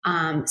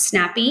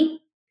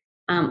 snappy,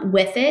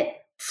 with it,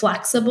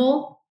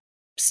 flexible.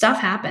 Stuff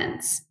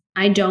happens.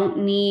 I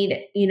don't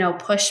need,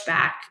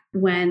 pushback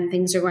when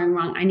things are going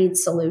wrong. I need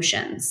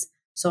solutions.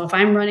 So if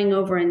I'm running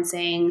over and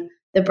saying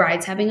the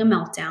bride's having a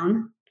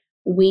meltdown,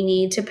 we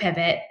need to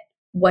pivot.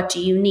 What do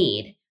you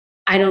need?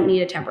 I don't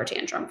need a temper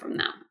tantrum from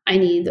them. I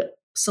need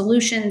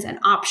solutions and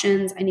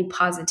options. I need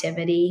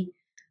positivity.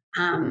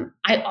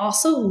 I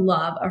also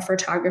love a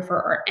photographer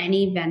or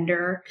any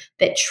vendor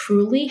that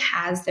truly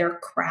has their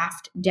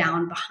craft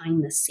down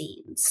behind the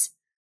scenes.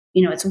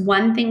 It's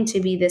one thing to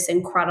be this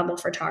incredible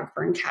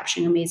photographer and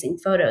capturing amazing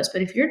photos,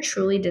 but if you're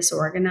truly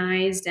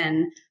disorganized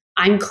and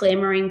I'm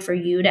clamoring for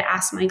you to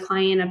ask my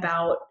client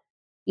about,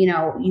 you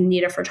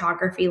need a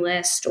photography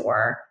list,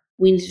 or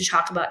we need to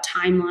talk about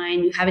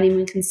timeline, you haven't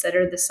even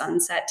considered the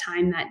sunset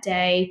time that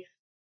day,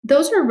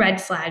 those are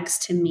red flags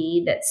to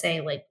me that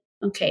say, like,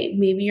 okay,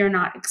 maybe you're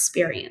not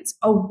experienced.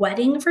 A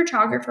wedding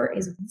photographer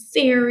is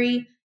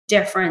very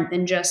different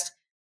than just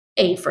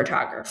a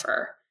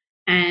photographer.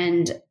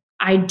 And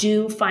I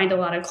do find a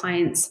lot of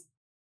clients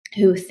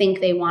who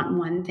think they want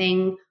one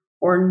thing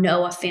or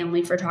know a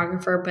family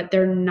photographer, but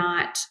they're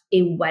not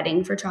a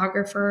wedding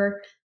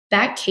photographer.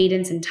 That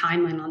cadence and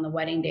timeline on the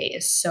wedding day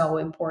is so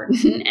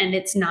important. And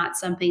it's not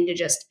something to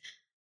just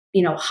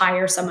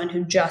hire someone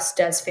who just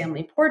does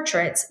family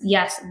portraits.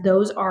 Yes,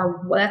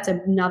 that's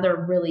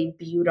another really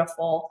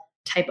beautiful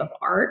type of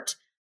art.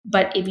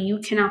 But if you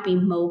cannot be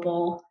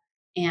mobile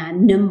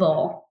and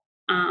nimble,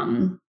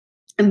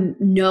 and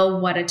know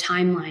what a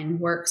timeline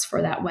works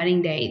for that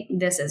wedding day,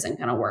 this isn't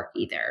going to work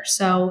either.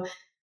 So,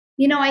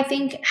 I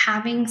think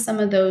having some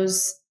of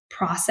those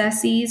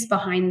processes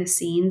behind the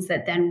scenes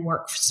that then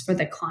works for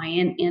the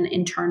client and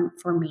in turn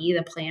for me,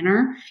 the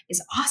planner,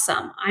 is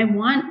awesome. I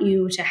want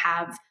you to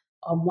have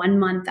a 1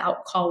 month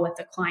out call with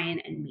the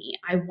client and me.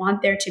 I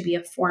want there to be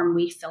a form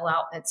we fill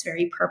out that's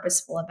very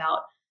purposeful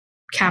about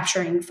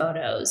capturing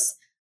photos.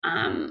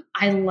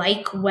 I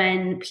like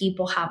when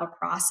people have a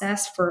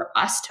process for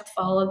us to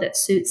follow that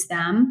suits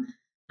them.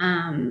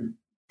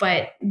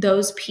 But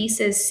those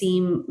pieces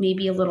seem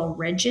maybe a little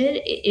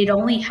rigid. It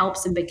only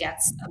helps and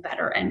begets a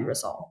better end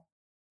result.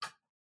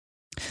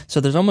 So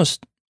there's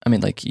almost, I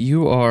mean, like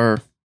you are,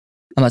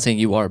 I'm not saying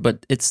you are,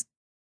 but it's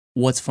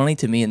what's funny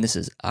to me, and this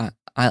is,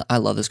 I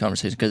love this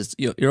conversation because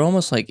you're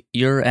almost like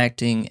you're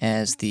acting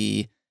as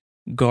the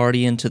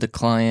guardian to the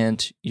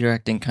client. You're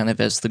acting kind of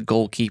as the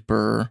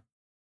goalkeeper.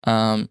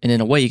 And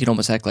in a way, you can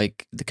almost act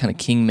like the kind of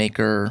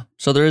kingmaker.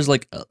 So there is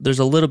like, there's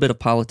a little bit of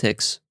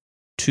politics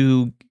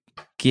to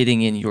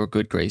getting in your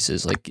good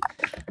graces. Like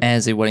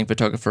as a wedding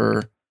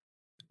photographer,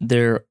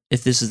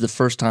 if this is the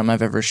first time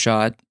I've ever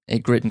shot a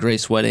Grit and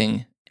Grace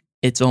wedding,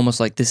 it's almost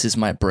like this is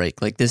my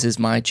break. Like this is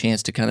my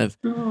chance to kind of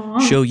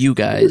show you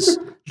guys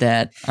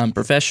that I'm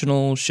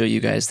professional, show you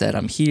guys that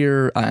I'm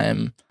here,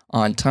 I'm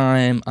on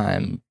time,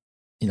 I'm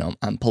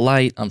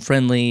polite, I'm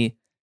friendly,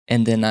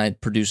 and then I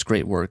produce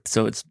great work.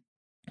 So it's,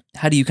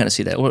 how do you kind of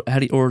see that?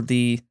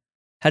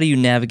 How do you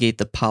navigate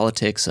the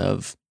politics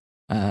of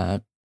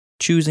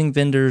choosing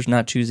vendors,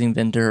 not choosing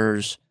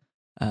vendors,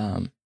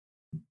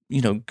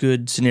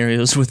 good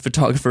scenarios with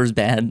photographers,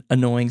 bad,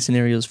 annoying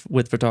scenarios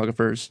with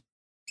photographers?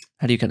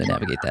 How do you kind of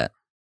navigate that?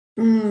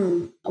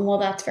 Well,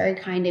 that's very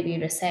kind of you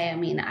to say. I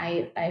mean,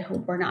 I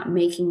hope we're not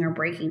making or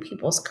breaking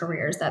people's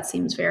careers. That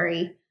seems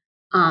very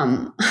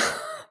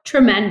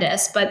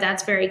tremendous, but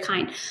that's very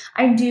kind.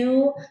 I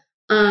do.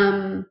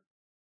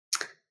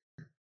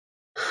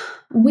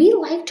 We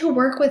like to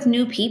work with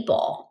new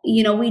people.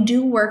 We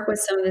do work with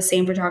some of the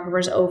same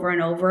photographers over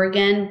and over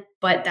again,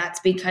 but that's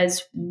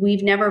because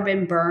we've never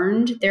been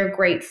burned. They're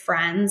great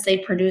friends. They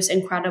produce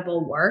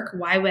incredible work.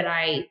 Why would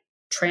I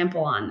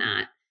trample on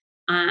that?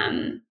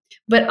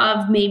 But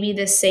of maybe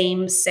the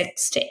same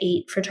 6 to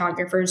 8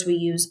 photographers we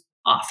use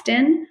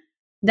often,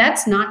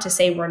 that's not to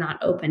say we're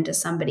not open to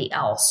somebody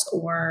else,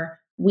 or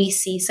we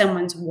see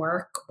someone's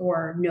work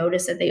or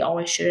notice that they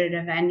always shoot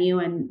at a venue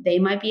and they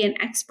might be an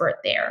expert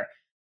there.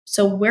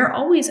 So we're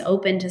always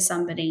open to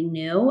somebody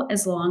new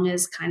as long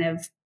as kind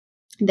of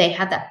they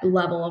have that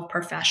level of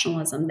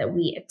professionalism that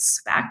we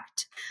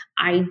expect.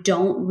 I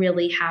don't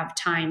really have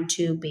time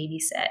to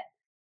babysit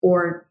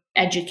or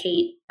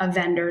educate a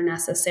vendor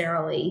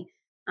necessarily.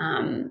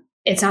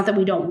 It's not that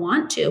we don't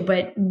want to,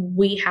 but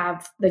we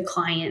have the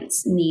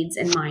client's needs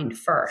in mind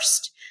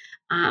first.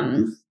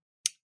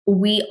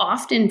 We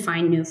often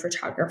find new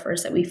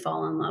photographers that we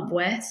fall in love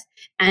with.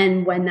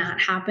 And when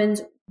that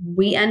happens,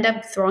 we end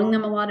up throwing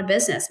them a lot of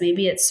business.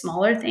 Maybe it's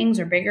smaller things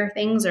or bigger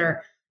things,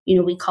 or,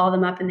 we call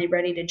them up and they're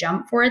ready to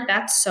jump for it.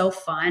 That's so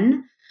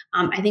fun.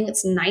 I think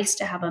it's nice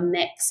to have a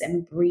mix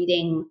and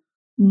breeding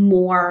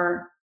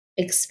more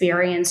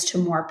experience to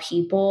more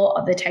people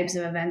of the types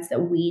of events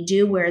that we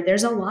do, where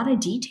there's a lot of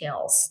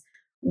details.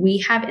 We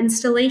have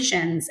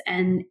installations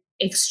and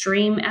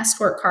extreme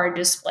escort card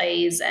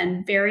displays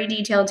and very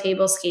detailed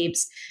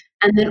tablescapes,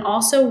 and then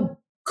also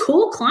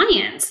cool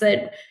clients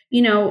that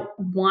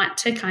want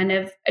to kind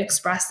of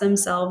express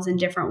themselves in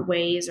different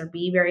ways or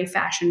be very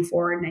fashion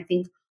forward. And I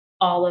think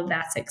all of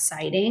that's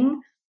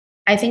exciting.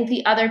 I think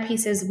the other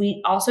piece is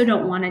we also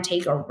don't want to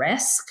take a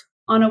risk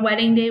on a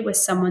wedding day with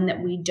someone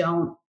that we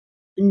don't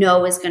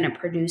know is going to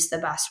produce the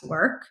best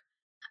work.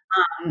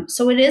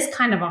 So it is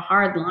kind of a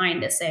hard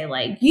line to say,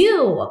 like,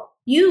 you're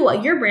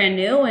brand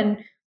new and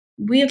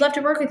we'd love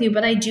to work with you.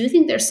 But I do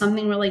think there's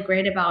something really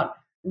great about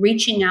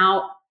reaching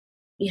out,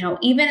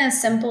 even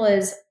as simple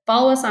as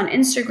follow us on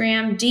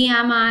Instagram,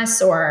 DM us,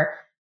 or,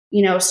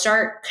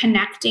 start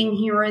connecting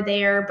here or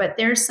there. But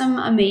there's some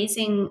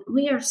amazing,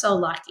 we are so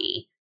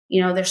lucky.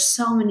 There's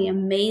so many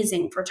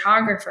amazing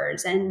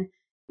photographers and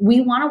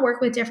we want to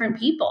work with different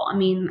people. I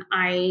mean,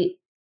 I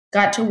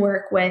got to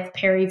work with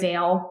Perry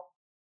Vale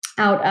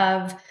out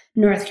of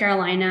North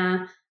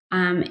Carolina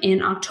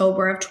in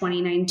October of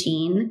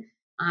 2019.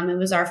 It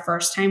was our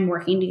first time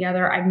working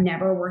together. I've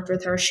never worked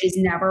with her. She's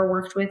never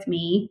worked with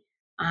me.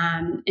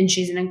 And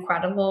she's an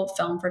incredible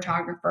film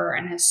photographer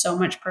and has so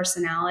much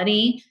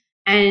personality.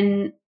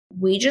 And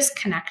we just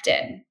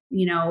connected.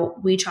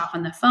 We talk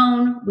on the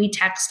phone, we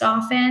text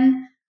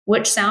often,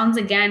 which sounds,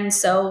 again,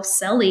 so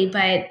silly,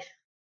 but,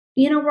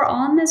 we're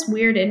all in this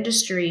weird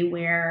industry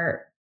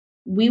where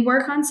we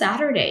work on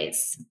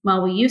Saturdays.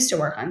 Well, we used to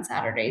work on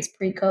Saturdays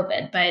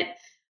pre-COVID, but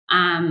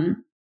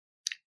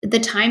the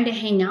time to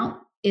hang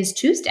out is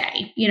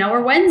Tuesday,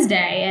 or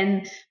Wednesday.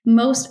 And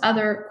most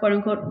other quote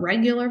unquote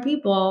regular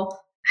people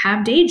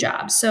have day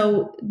jobs.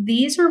 So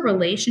these are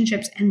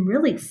relationships and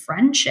really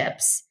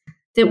friendships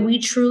that we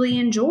truly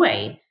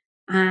enjoy.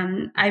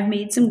 I've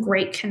made some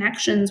great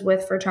connections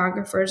with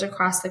photographers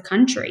across the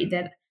country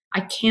that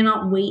I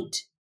cannot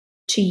wait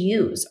to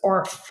use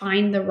or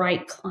find the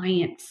right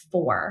client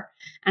for.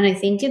 And I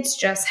think it's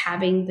just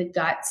having the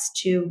guts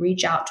to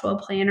reach out to a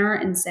planner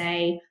and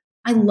say,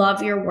 I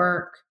love your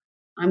work.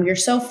 You're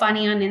so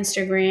funny on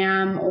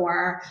Instagram,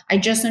 or I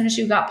just noticed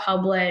you got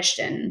published,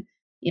 and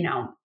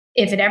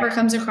if it ever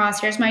comes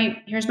across, here's my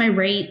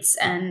rates,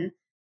 and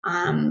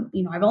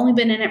I've only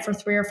been in it for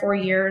 3 or 4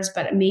 years,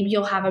 but maybe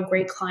you'll have a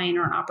great client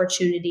or an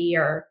opportunity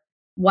or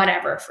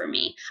whatever for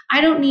me.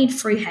 I don't need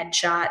free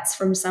headshots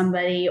from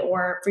somebody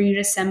or for you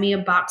to send me a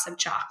box of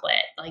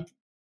chocolate. Like,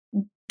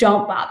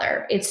 don't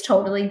bother. It's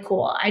totally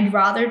cool. I'd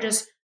rather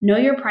just know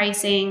your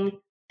pricing,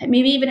 and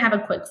maybe even have a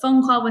quick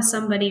phone call with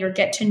somebody or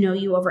get to know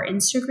you over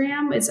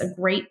Instagram. Is a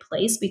great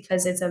place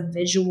because it's a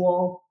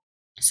visual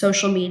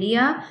social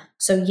media.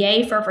 So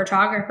yay for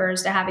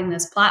photographers to having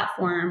this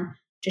platform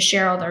to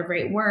share all their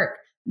great work.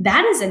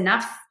 That is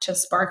enough to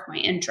spark my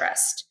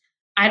interest.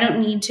 I don't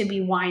need to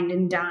be wined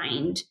and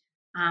dined.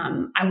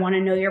 I want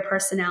to know your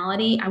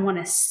personality. I want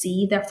to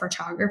see the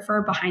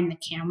photographer behind the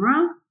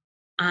camera.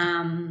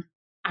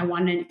 I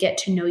want to get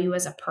to know you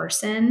as a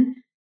person.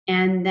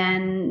 And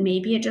then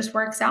maybe it just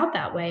works out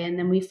that way. And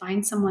then we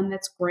find someone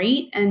that's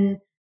great and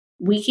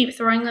we keep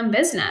throwing them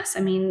business.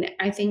 I mean,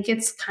 I think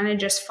it's kind of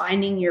just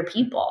finding your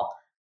people.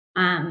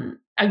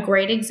 A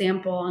great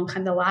example, and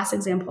kind of the last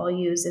example I'll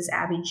use, is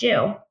Abby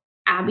Jew.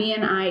 Abby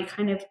and I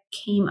kind of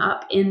came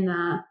up in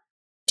the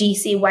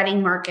DC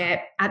wedding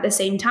market at the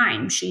same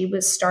time. She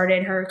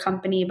started her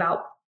company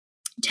about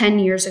 10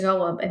 years ago.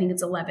 Well, I think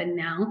it's 11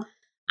 now.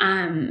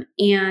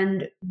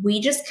 And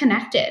we just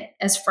connected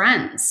as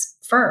friends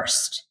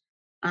first.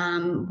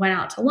 Went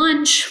out to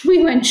lunch,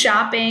 we went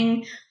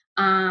shopping,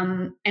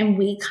 and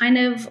we kind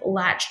of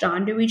latched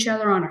onto each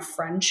other on a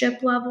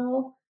friendship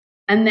level.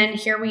 And then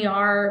here we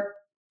are,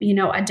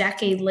 a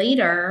decade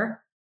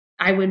later,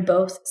 I would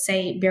both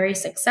say very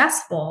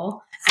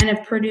successful, and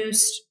have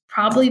produced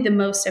probably the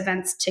most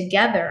events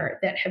together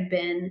that have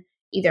been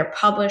either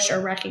published or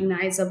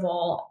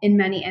recognizable in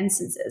many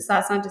instances.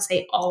 That's not to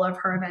say all of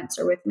her events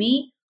are with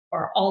me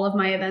or all of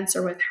my events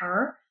are with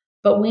her,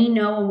 but we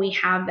know when we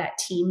have that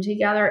team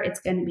together, it's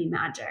going to be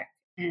magic.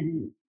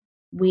 And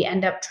we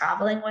end up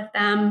traveling with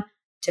them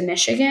to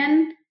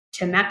Michigan,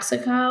 to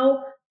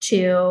Mexico,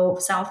 to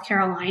South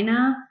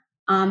Carolina,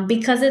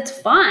 because it's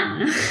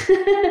fun.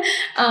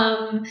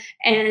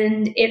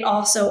 And it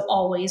also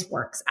always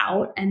works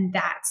out. And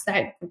that's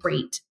that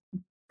great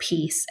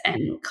piece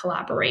and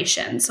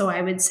collaboration. So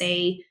I would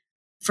say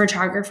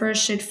photographers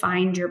should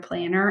find your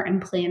planner,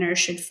 and planners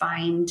should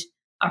find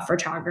a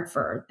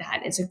photographer.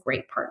 That is a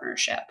great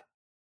partnership.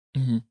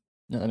 Mm-hmm.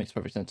 No, that makes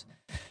perfect sense.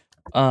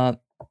 I'm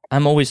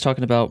always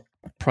talking about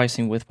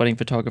pricing with wedding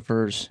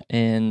photographers,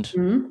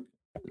 and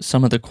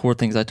some of the core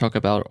things I talk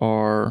about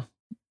are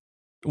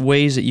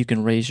ways that you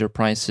can raise your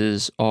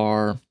prices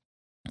are,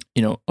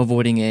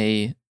 avoiding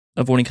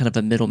kind of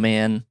a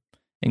middleman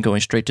and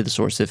going straight to the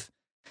source.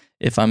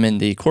 If I'm in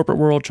the corporate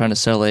world trying to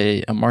sell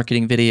a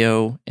marketing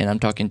video and I'm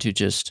talking to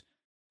just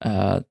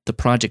the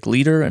project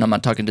leader and I'm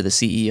not talking to the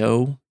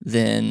CEO,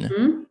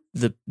 then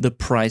the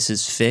price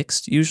is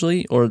fixed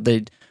usually, or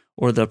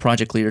the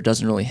project leader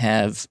doesn't really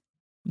have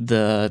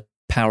the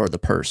power of the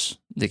purse.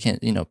 They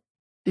can't,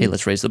 hey,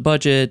 let's raise the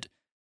budget.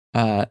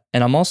 And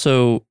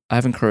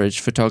I've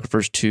encouraged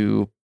photographers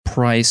to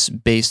price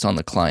based on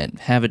the client,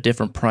 have a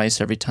different price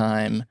every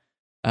time,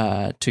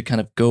 to kind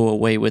of go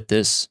away with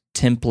this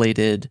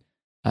templated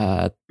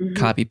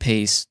copy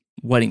paste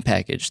wedding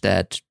package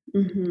that,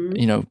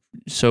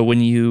 so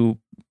when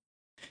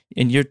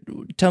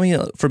tell me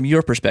from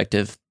your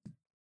perspective,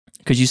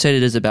 because you said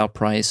it is about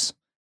price,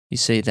 you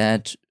say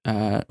that,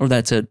 or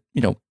that's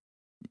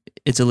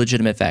it's a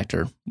legitimate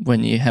factor.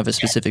 When you have a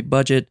specific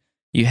budget,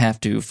 you have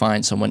to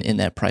find someone in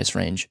that price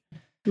range.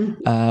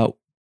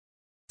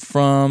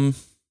 From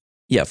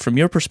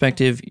your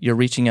perspective, you're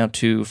reaching out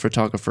to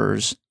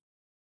photographers.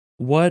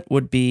 What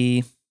would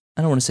be,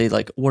 I don't want to say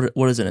like,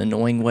 what is an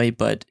annoying way,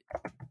 but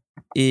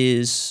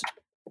is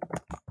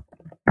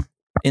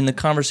in the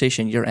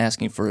conversation you're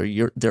asking for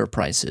their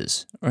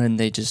prices, and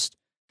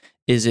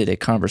is it a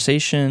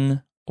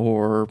conversation,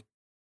 or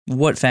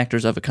what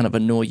factors of it kind of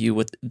annoy you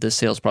with the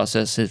sales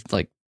process?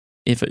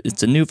 If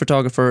it's a new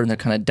photographer and they're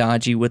kind of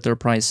dodgy with their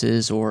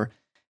prices, or,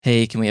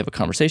 hey, can we have a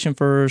conversation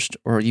first?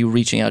 Or are you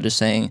reaching out just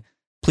saying,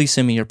 please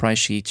send me your price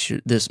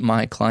sheet.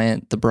 My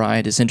client, the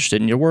bride, is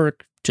interested in your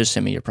work. Just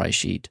send me your price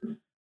sheet.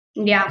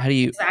 Yeah, how do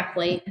you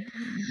exactly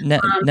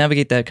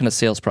navigate that kind of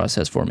sales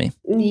process for me?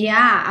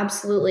 Yeah,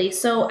 absolutely.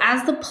 So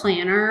as the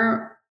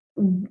planner,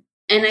 and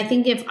I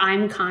think if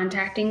I'm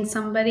contacting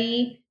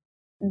somebody,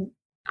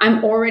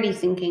 I'm already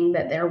thinking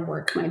that their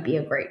work might be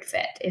a great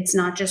fit. It's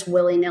not just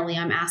willy-nilly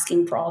I'm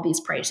asking for all these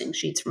pricing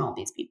sheets from all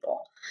these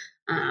people.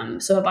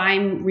 So if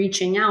I'm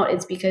reaching out,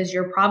 it's because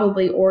you're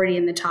probably already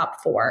in the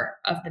top 4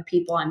 of the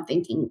people I'm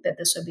thinking that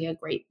this would be a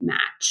great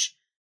match.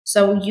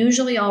 So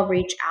usually I'll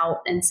reach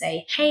out and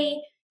say,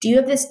 hey, do you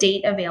have this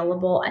date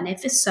available? And if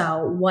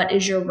so, what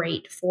is your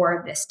rate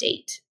for this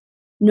date?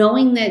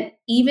 Knowing that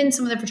even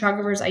some of the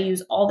photographers I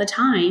use all the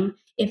time,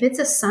 if it's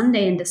a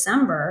Sunday in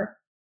December,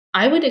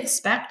 I would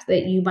expect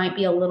that you might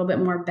be a little bit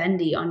more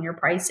bendy on your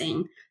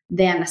pricing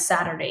than a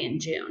Saturday in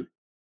June.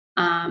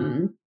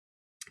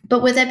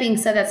 But with that being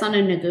said, that's not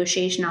a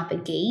negotiation out the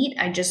gate.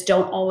 I just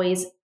don't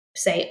always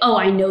say, oh,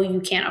 I know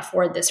you can't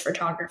afford this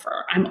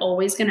photographer. I'm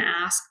always going to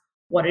ask,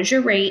 what is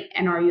your rate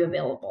and are you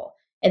available?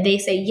 If they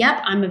say,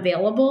 yep, I'm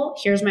available,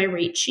 here's my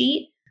rate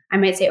sheet, I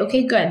might say,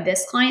 okay, good.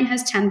 This client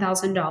has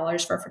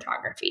 $10,000 for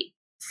photography.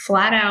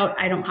 Flat out,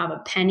 I don't have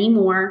a penny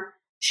more.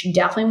 She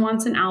definitely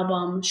wants an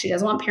album. She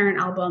doesn't want parent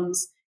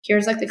albums.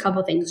 Here's like the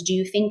couple things. Do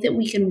you think that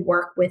we can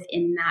work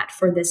within that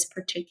for this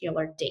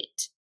particular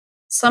date?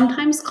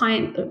 Sometimes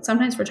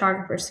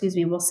photographers,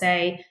 will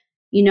say,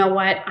 you know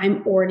what,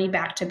 I'm already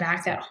back to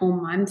back that whole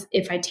month.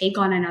 If I take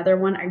on another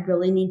one, I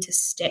really need to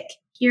stick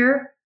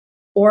here.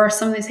 Or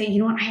some they say, you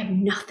know what, I have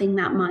nothing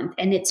that month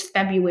and it's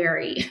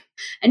February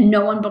and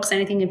no one books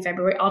anything in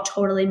February. I'll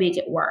totally make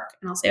it work.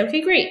 And I'll say,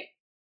 okay, great.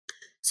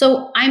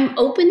 So I'm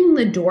opening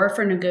the door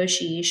for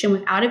negotiation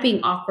without it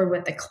being awkward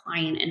with the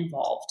client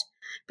involved,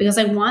 because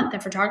I want the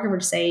photographer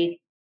to say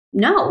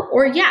no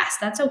or yes,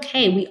 that's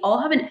okay. We all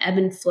have an ebb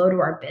and flow to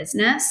our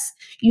business.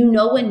 You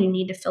know when you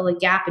need to fill a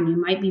gap and you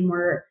might be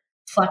more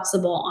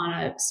flexible on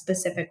a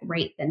specific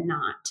rate than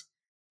not.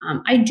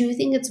 I do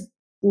think it's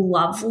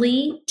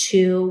lovely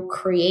to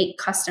create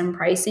custom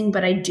pricing,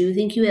 but I do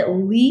think you at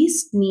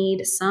least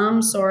need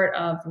some sort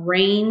of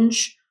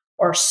range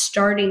or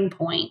starting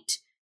point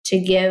to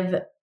give,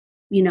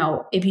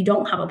 if you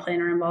don't have a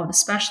planner involved,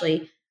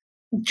 especially,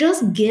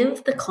 just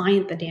give the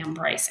client the damn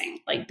pricing.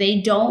 Like,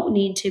 they don't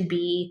need to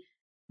be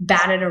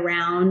batted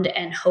around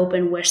and hope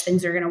and wish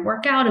things are going to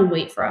work out and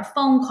wait for a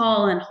phone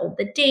call and hold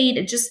the date.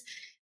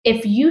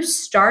 If you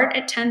start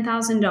at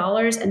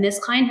 $10,000 and this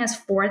client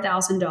has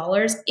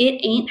 $4,000,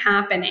 it ain't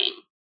happening.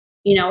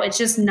 It's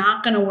just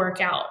not going to work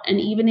out. And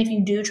even if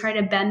you do try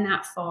to bend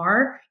that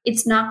far,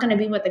 it's not going to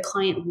be what the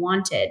client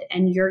wanted.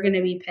 And you're going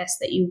to be pissed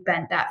that you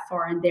bent that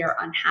far and they're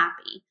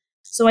unhappy.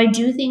 So I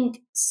do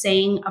think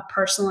saying a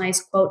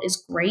personalized quote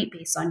is great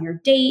based on your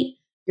date,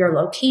 your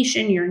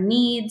location, your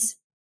needs,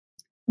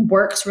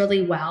 works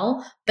really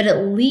well, but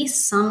at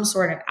least some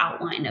sort of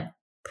outline of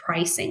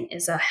pricing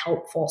is a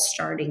helpful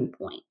starting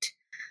point,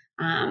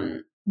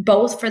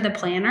 both for the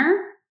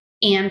planner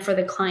and for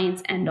the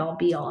client's end-all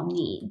be-all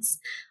needs.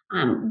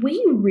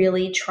 We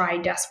really try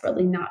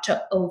desperately not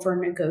to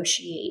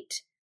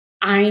over-negotiate.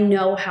 I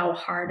know how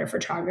hard a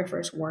photographer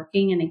is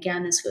working. And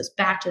again, this goes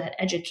back to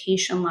that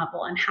education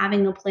level and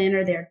having a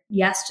planner there,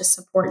 yes, to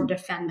support and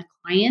defend the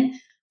client,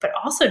 but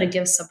also to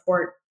give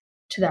support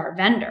to our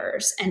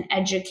vendors and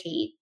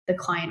educate the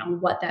client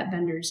on what that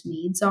vendor's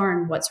needs are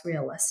and what's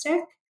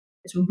realistic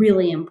is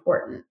really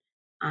important.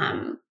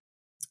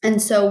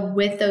 And so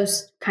with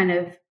those kind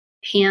of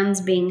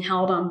hands being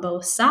held on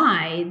both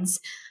sides,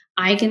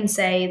 I can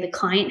say the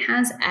client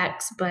has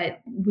X,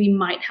 but we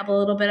might have a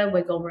little bit of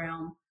wiggle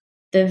room.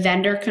 The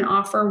vendor can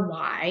offer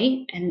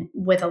Y, and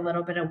with a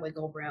little bit of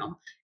wiggle room.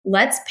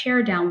 Let's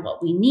pare down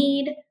what we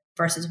need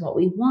versus what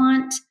we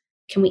want.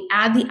 Can we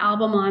add the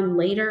album on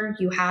later?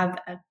 You have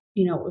a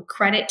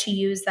credit to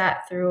use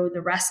that through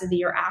the rest of the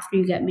year after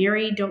you get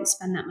married. Don't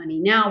spend that money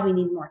now. We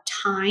need more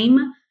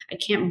time. I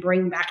can't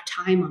bring back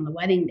time on the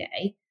wedding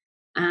day.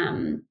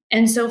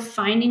 And so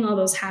finding all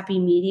those happy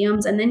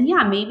mediums, and then,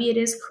 maybe it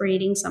is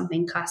creating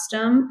something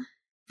custom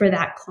for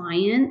that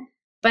client,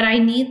 but I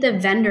need the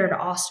vendor to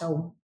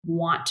also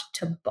want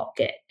to book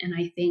it. And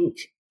I think,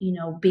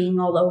 being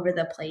all over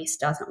the place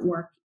doesn't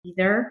work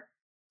either.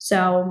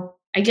 So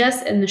I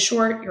guess in the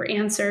short, your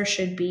answer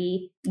should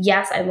be,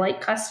 yes, I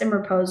like custom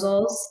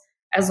proposals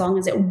as long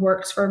as it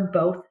works for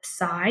both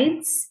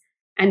sides.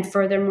 And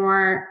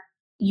furthermore,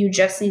 you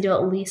just need to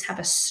at least have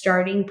a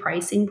starting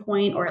pricing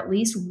point, or at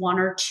least one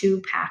or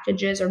two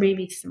packages, or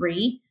maybe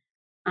three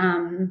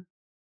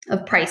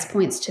of price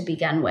points to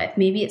begin with.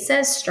 Maybe it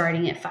says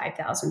starting at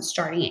 $5,000,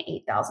 starting at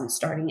 $8,000,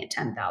 starting at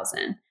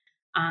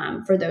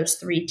 $10,000 for those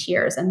three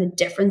tiers. And the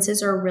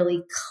differences are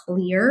really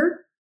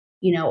clear.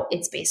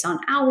 It's based on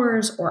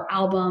hours or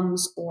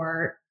albums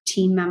or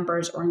team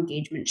members or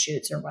engagement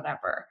shoots or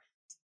whatever.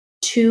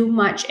 Too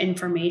much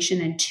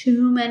information and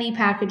too many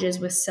packages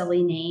with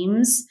silly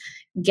names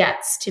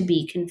gets to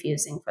be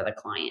confusing for the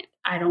client.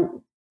 I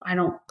don't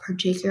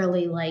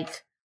particularly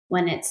like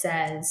when it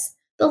says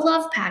the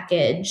love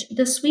package,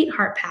 the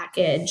sweetheart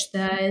package,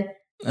 the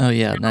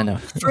I know.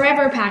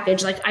 forever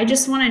package. Like, I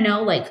just want to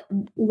know like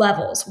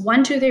levels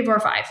 1, 2, 3, 4,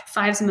 5.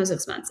 5's the most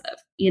expensive,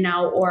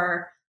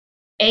 or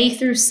A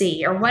through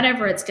C or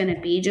whatever it's going to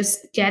be.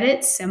 Just get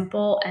it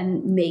simple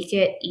and make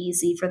it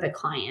easy for the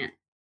client.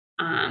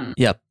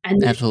 Yep,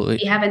 and absolutely.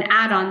 You have an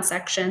add-on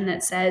section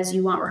that says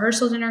you want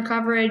rehearsal dinner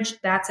coverage.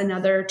 That's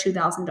another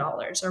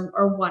 $2,000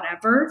 or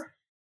whatever.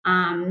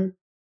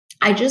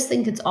 I just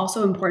think it's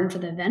also important for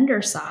the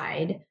vendor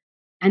side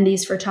and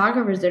these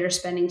photographers that are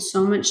spending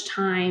so much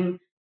time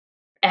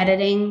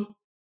editing,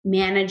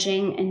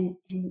 managing,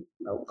 and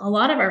a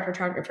lot of our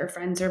photographer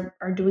friends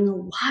are doing a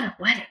lot of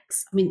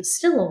weddings. I mean,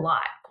 still a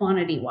lot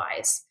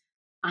quantity-wise.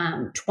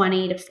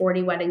 20 to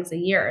 40 weddings a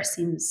year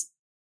seems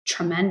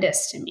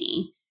tremendous to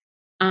me.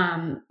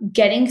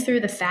 Getting through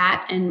the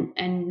fat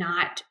and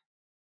not,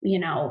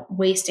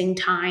 wasting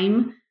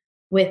time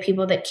with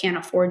people that can't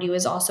afford you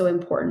is also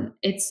important.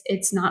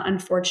 It's not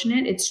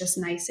unfortunate. It's just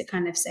nice to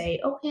kind of say,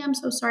 okay, I'm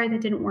so sorry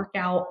that didn't work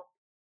out,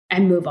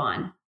 and move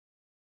on.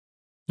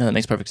 No, that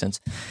makes perfect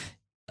sense.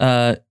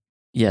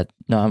 Yeah,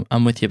 no,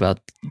 I'm with you about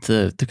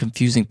the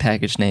confusing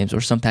package names, or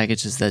some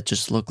packages that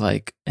just look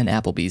like an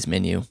Applebee's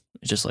menu.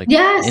 It's just like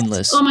Yes.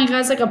 endless. Oh my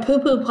God, it's like a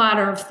poo-poo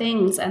platter of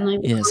things. And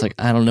like, Yeah, it's like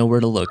I don't know where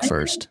to look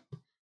first.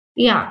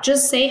 yeah,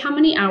 just say how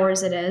many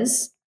hours it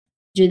is.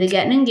 Do they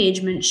get an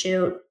engagement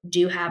shoot? Do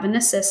you have an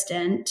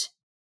assistant?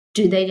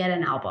 Do they get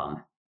an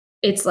album?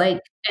 It's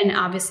like, and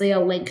obviously a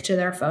link to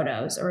their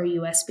photos or a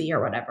USB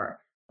or whatever.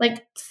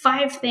 Like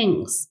 5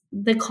 things.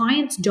 The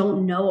clients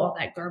don't know all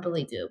that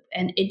garbly goop.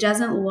 And it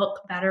doesn't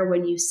look better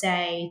when you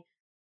say,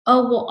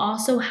 oh, we'll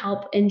also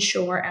help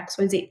ensure X,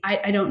 Y, Z.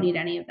 I don't need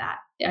any of that.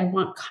 I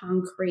want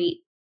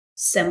concrete,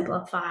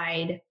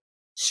 simplified,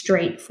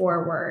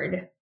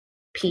 straightforward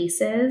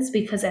pieces,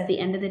 because at the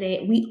end of the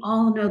day, we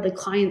all know the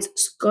clients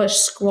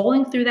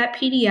scrolling through that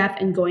PDF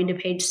and going to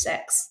page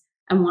 6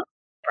 and want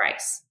the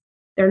price.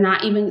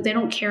 They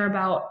don't care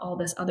about all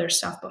this other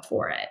stuff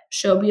before it.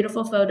 Show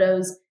beautiful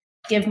photos,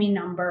 give me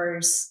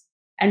numbers,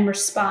 and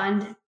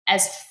respond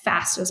as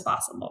fast as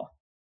possible.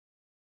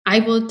 I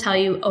will tell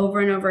you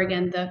over and over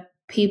again, the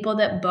people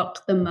that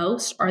book the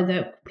most are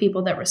the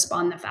people that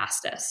respond the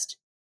fastest.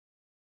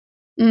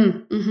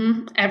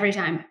 Every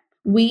time.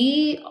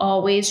 We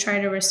always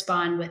try to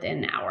respond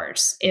within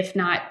hours, if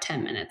not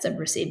 10 minutes of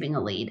receiving a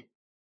lead.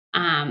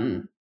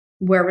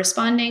 We're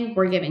responding,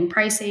 we're giving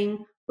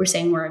pricing, we're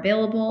saying we're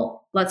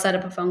available, let's set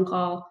up a phone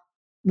call.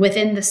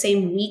 Within the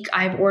same week,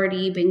 I've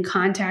already been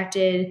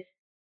contacted,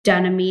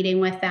 done a meeting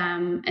with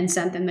them, and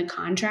sent them the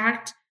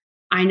contract.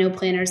 I know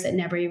planners that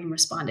never even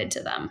responded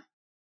to them.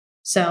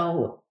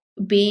 So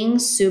being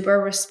super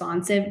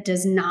responsive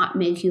does not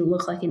make you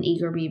look like an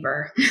eager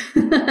beaver.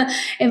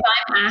 If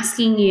I'm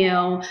asking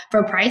you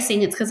for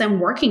pricing, it's because I'm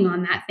working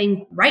on that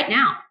thing right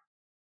now.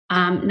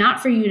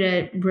 Not for you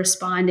to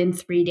respond in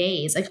 3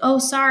 days. Like, oh,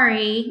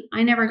 sorry,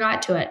 I never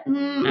got to it.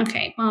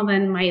 Okay, well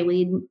then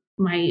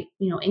my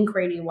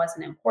inquiry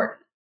wasn't important.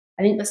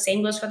 I think the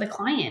same goes for the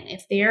client.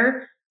 If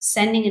they're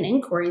sending an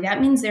inquiry,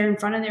 that means they're in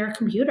front of their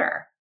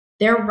computer.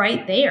 They're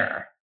right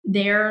there.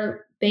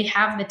 They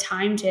have the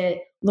time to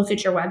look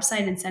at your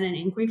website and send an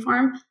inquiry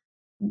form.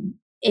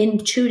 In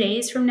 2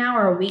 days from now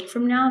or a week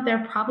from now,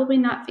 they're probably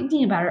not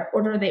thinking about it,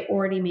 or they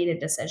already made a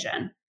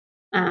decision.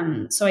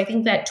 So I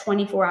think that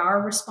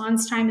 24-hour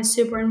response time is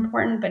super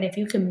important, but if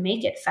you can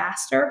make it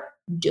faster,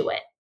 do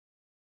it.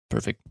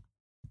 Perfect.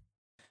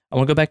 I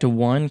want to go back to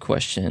one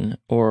question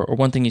or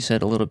one thing you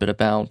said a little bit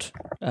about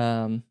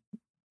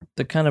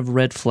the kind of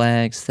red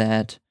flags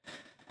that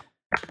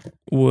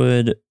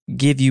would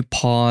give you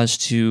pause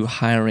to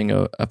hiring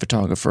a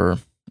photographer.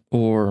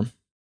 Or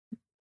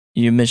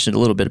you mentioned a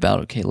little bit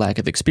about, okay, lack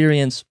of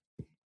experience.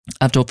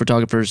 I've told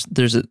photographers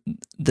there's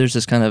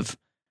this kind of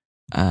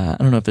I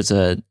don't know if it's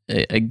a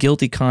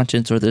guilty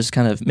conscience, or there's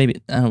kind of,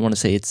 maybe, I don't want to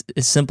say it's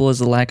as simple as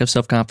a lack of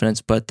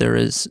self-confidence, but there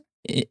is,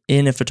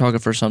 in a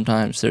photographer,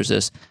 sometimes there's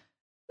this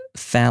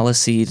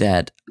fallacy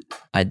that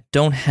I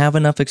don't have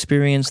enough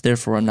experience,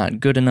 therefore I'm not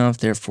good enough,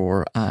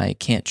 therefore I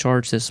can't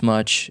charge this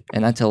much.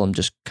 And I tell them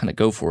just kind of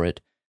go for it.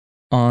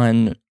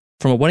 From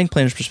a wedding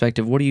planner's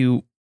perspective, what do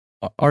you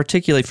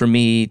articulate for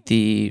me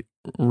the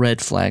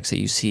red flags that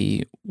you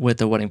see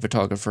with a wedding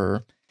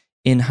photographer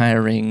in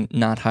hiring,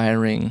 not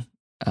hiring?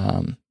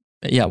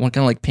 I want to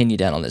kind of like pin you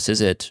down on this.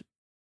 Is it,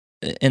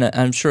 and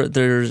I'm sure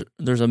there's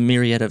a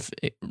myriad of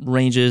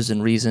ranges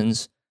and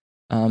reasons.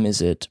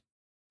 Is it,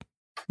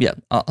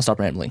 I'll stop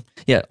rambling.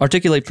 Yeah,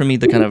 articulate for me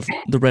the kind of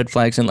the red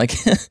flags and like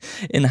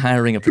in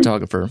hiring a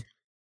photographer.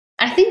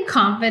 I think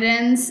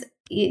confidence,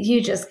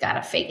 you just got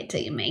to fake it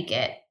till you make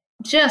it.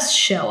 Just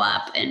show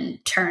up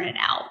and turn it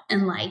out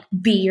and like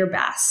be your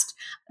best.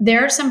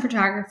 There are some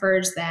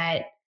photographers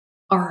that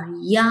are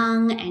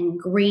young and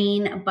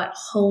green, but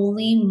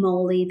holy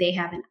moly, they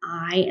have an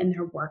eye and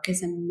their work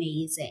is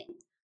amazing.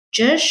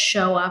 Just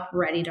show up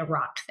ready to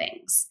rock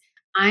things.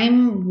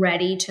 I'm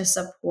ready to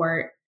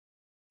support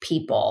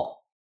people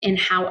in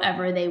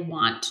however they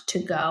want to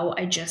go.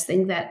 I just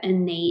think that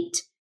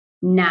innate,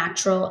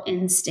 natural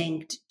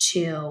instinct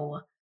to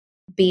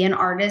be an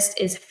artist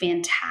is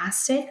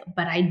fantastic,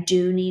 but I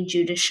do need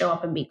you to show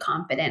up and be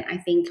confident. I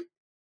think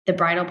the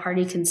bridal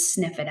party can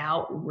sniff it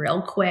out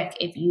real quick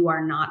if you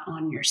are not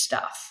on your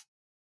stuff.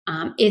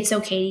 It's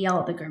okay to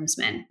yell at the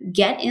groomsmen.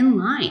 Get in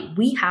line.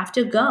 We have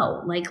to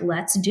go. Like,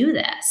 let's do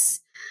this.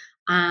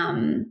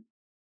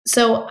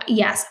 So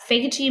yes,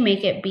 fake it till you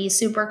make it. Be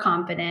super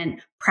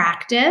confident.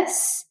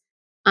 Practice.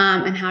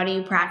 And how do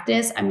you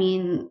practice? I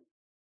mean,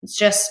 it's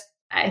just,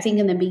 I think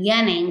in the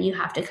beginning, you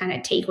have to kind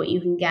of take what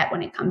you can get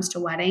when it comes to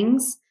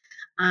weddings.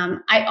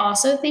 I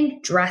also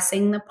think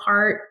dressing the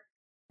part,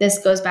 this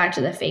goes back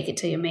to the fake it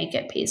till you make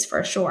it piece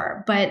for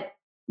sure, but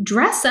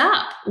dress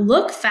up,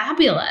 look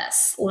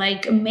fabulous,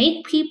 like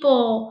make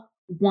people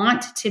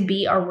want to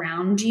be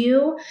around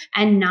you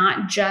and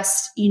not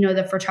just,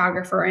 the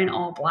photographer in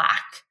all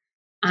black.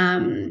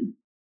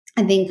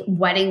 I think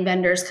wedding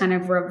vendors kind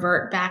of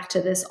revert back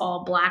to this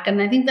all black.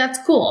 And I think that's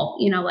cool.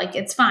 Like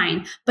it's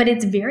fine, but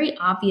it's very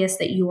obvious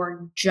that you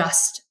are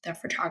just the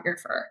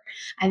photographer.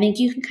 I think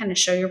you can kind of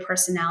show your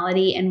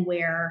personality and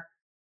wear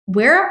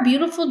a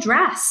beautiful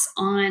dress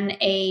on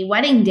a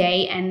wedding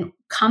day and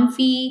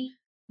comfy,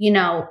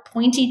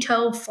 pointy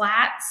toe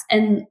flats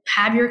and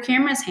have your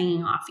cameras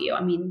hanging off you.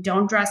 I mean,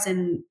 don't dress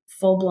in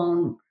full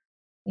blown,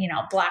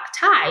 black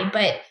tie,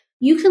 but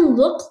you can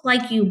look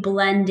like you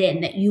blend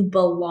in, that you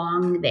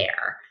belong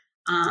there.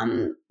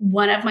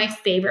 One of my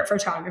favorite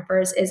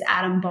photographers is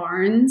Adam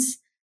Barnes,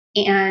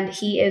 and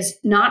he is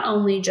not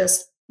only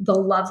just the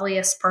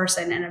loveliest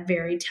person and a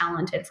very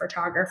talented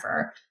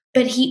photographer,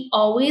 but he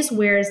always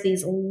wears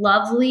these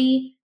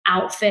lovely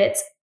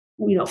outfits,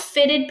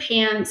 fitted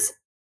pants,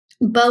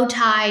 bow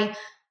tie,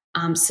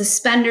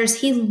 suspenders.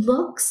 He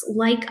looks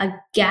like a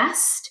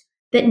guest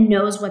that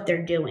knows what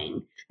they're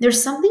doing.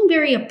 There's something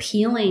very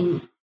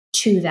appealing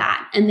to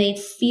that. And they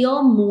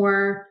feel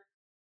more,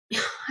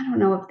 I don't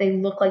know if they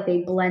look like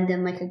they blend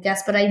in like a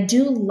guest, but I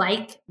do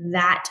like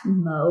that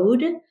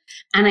mode.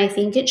 And I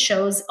think it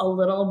shows a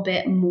little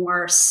bit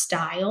more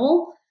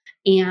style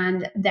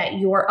and that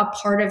you're a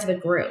part of the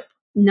group,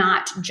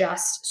 not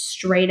just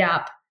straight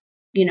up,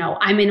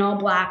 I'm in all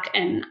black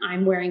and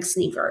I'm wearing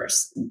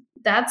sneakers.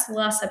 That's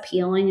less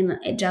appealing and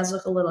it does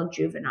look a little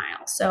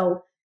juvenile.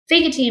 So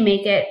fake it till you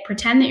make it,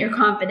 pretend that you're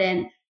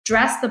confident,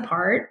 dress the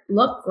part,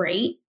 look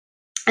great.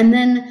 And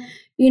then,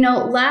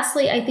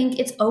 lastly, I think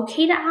it's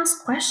okay to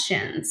ask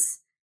questions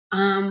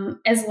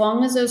as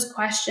long as those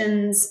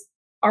questions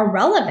are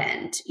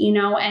relevant,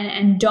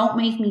 and don't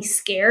make me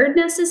scared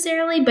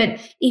necessarily. But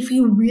if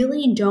you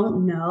really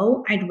don't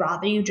know, I'd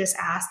rather you just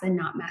ask than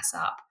not mess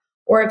up.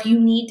 Or if you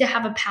need to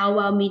have a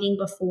powwow meeting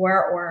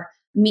before or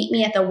meet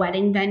me at the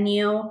wedding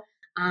venue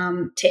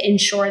to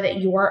ensure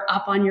that you're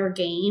up on your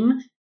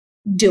game,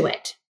 do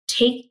it.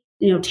 Take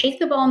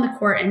the ball in the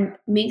court and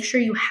make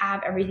sure you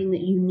have everything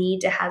that you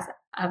need to have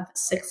a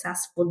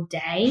successful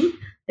day.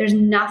 There's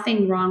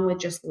nothing wrong with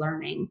just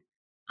learning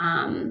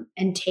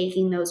and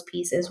taking those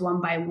pieces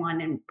one by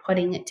one and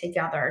putting it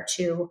together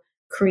to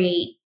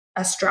create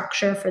a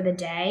structure for the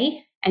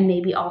day. And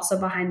maybe also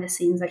behind the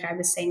scenes, like I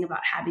was saying,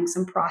 about having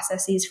some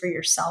processes for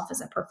yourself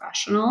as a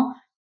professional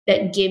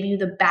that give you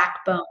the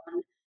backbone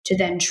to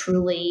then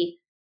truly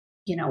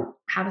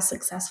have a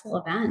successful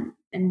event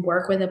and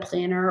work with a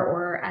planner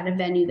or at a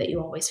venue that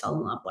you always fell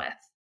in love with.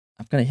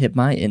 I'm going to hit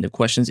my end of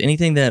questions.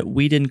 Anything that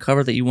we didn't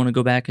cover that you want to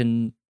go back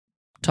and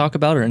talk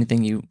about, or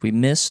anything we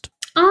missed?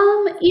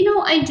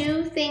 I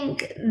do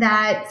think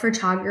that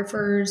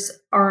photographers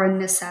are a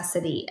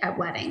necessity at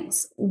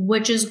weddings,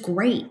 which is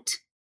great,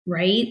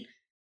 right?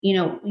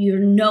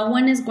 No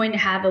one is going to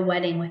have a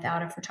wedding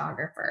without a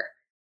photographer,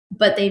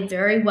 but they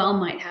very well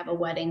might have a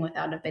wedding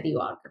without a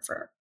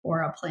videographer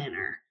or a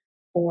planner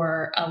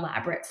or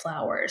elaborate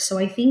flowers. So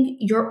I think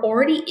you're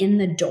already in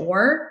the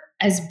door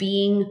as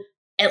being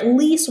at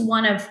least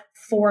one of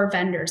 4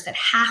 vendors that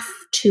have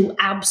to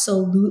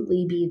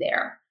absolutely be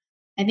there.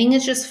 I think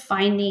it's just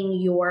finding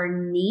your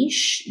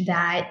niche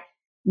that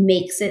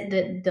makes it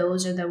that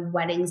those are the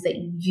weddings that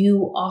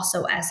you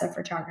also as a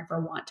photographer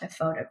want to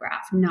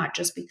photograph, not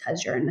just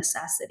because you're a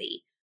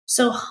necessity.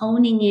 So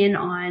honing in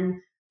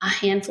on a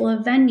handful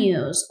of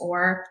venues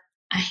or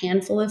a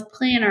handful of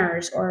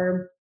planners,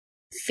 or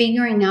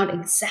figuring out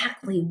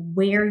exactly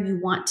where you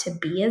want to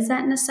be as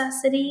that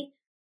necessity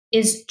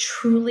is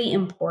truly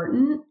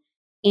important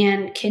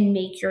and can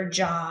make your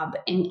job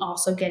and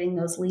also getting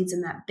those leads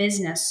in that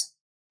business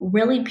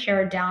really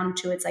pared down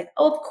to, it's like,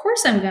 oh, of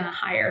course I'm going to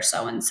hire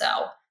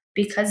so-and-so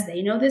because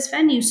they know this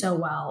venue so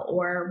well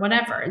or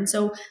whatever. And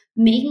so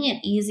making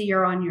it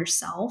easier on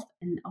yourself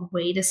and a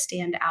way to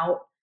stand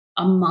out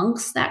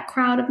amongst that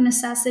crowd of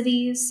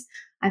necessities,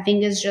 I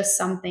think is just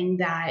something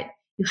that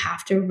you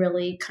have to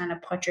really kind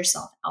of put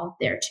yourself out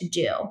there to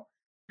do.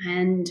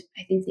 And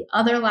I think the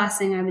other last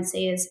thing I would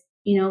say is,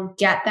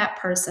 get that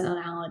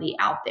personality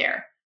out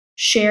there.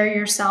 Share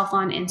yourself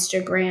on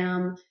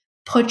Instagram.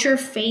 Put your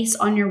face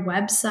on your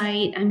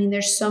website. I mean,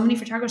 there's so many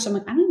photographers. I'm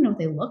like, I don't even know what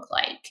they look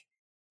like.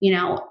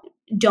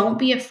 Don't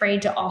be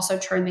afraid to also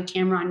turn the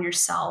camera on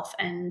yourself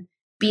and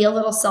be a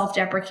little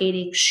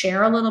self-deprecating.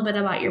 Share a little bit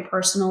about your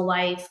personal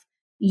life.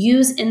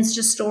 Use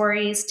Insta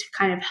stories to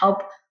kind of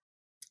help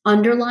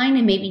underline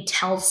and maybe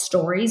tell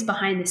stories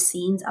behind the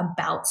scenes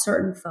about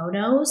certain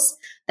photos.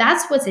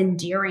 That's what's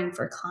endearing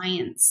for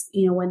clients,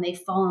 when they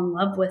fall in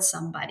love with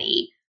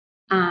somebody.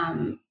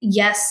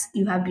 Yes,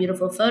 you have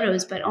beautiful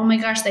photos, but oh my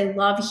gosh, they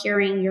love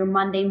hearing your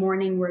Monday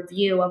morning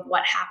review of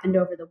what happened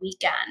over the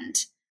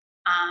weekend,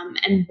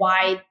 and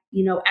why,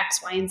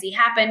 X, Y, and Z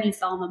happened. You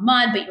fell in the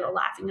mud, but you were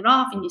laughing it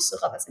off and you still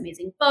got this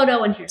amazing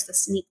photo. And here's the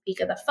sneak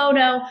peek of the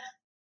photo.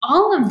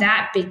 All of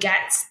that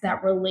begets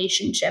that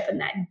relationship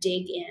and that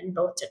dig in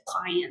both to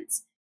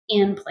clients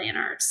and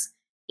planners.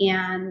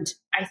 And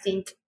I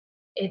think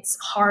it's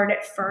hard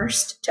at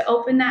first to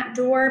open that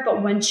door,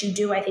 but once you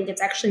do, I think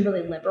it's actually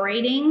really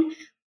liberating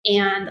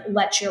and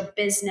let your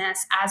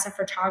business as a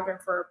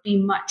photographer be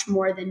much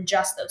more than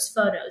just those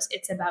photos.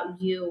 It's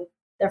about you,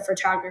 the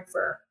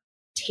photographer,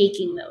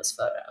 taking those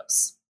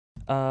photos.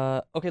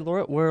 Okay,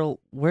 Laura,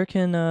 where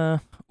can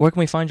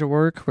we find your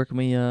work? Where can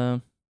we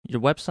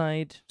your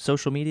website,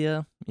 social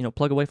media?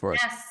 Plug away for us.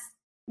 Yes,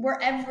 we're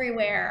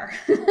everywhere.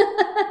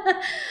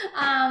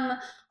 um,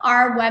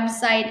 our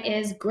website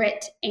is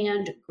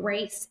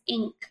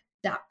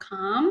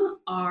gritandgraceinc.com.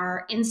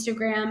 Our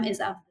Instagram is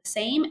of the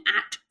same,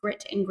 at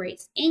Grit and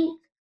Grace Inc.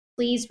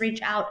 Please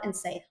reach out and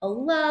say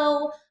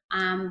hello.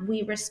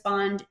 We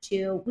respond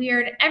to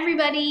weird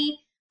everybody.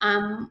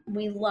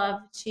 We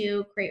love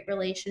to create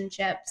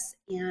relationships,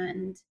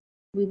 and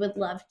we would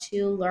love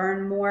to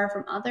learn more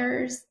from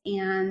others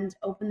and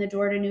open the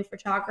door to new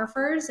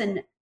photographers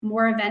and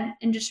more event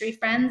industry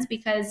friends,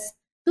 because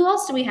who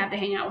else do we have to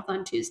hang out with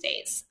on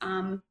Tuesdays?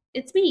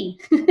 It's me.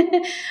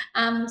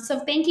 So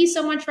thank you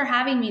so much for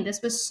having me.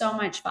 This was so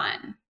much fun.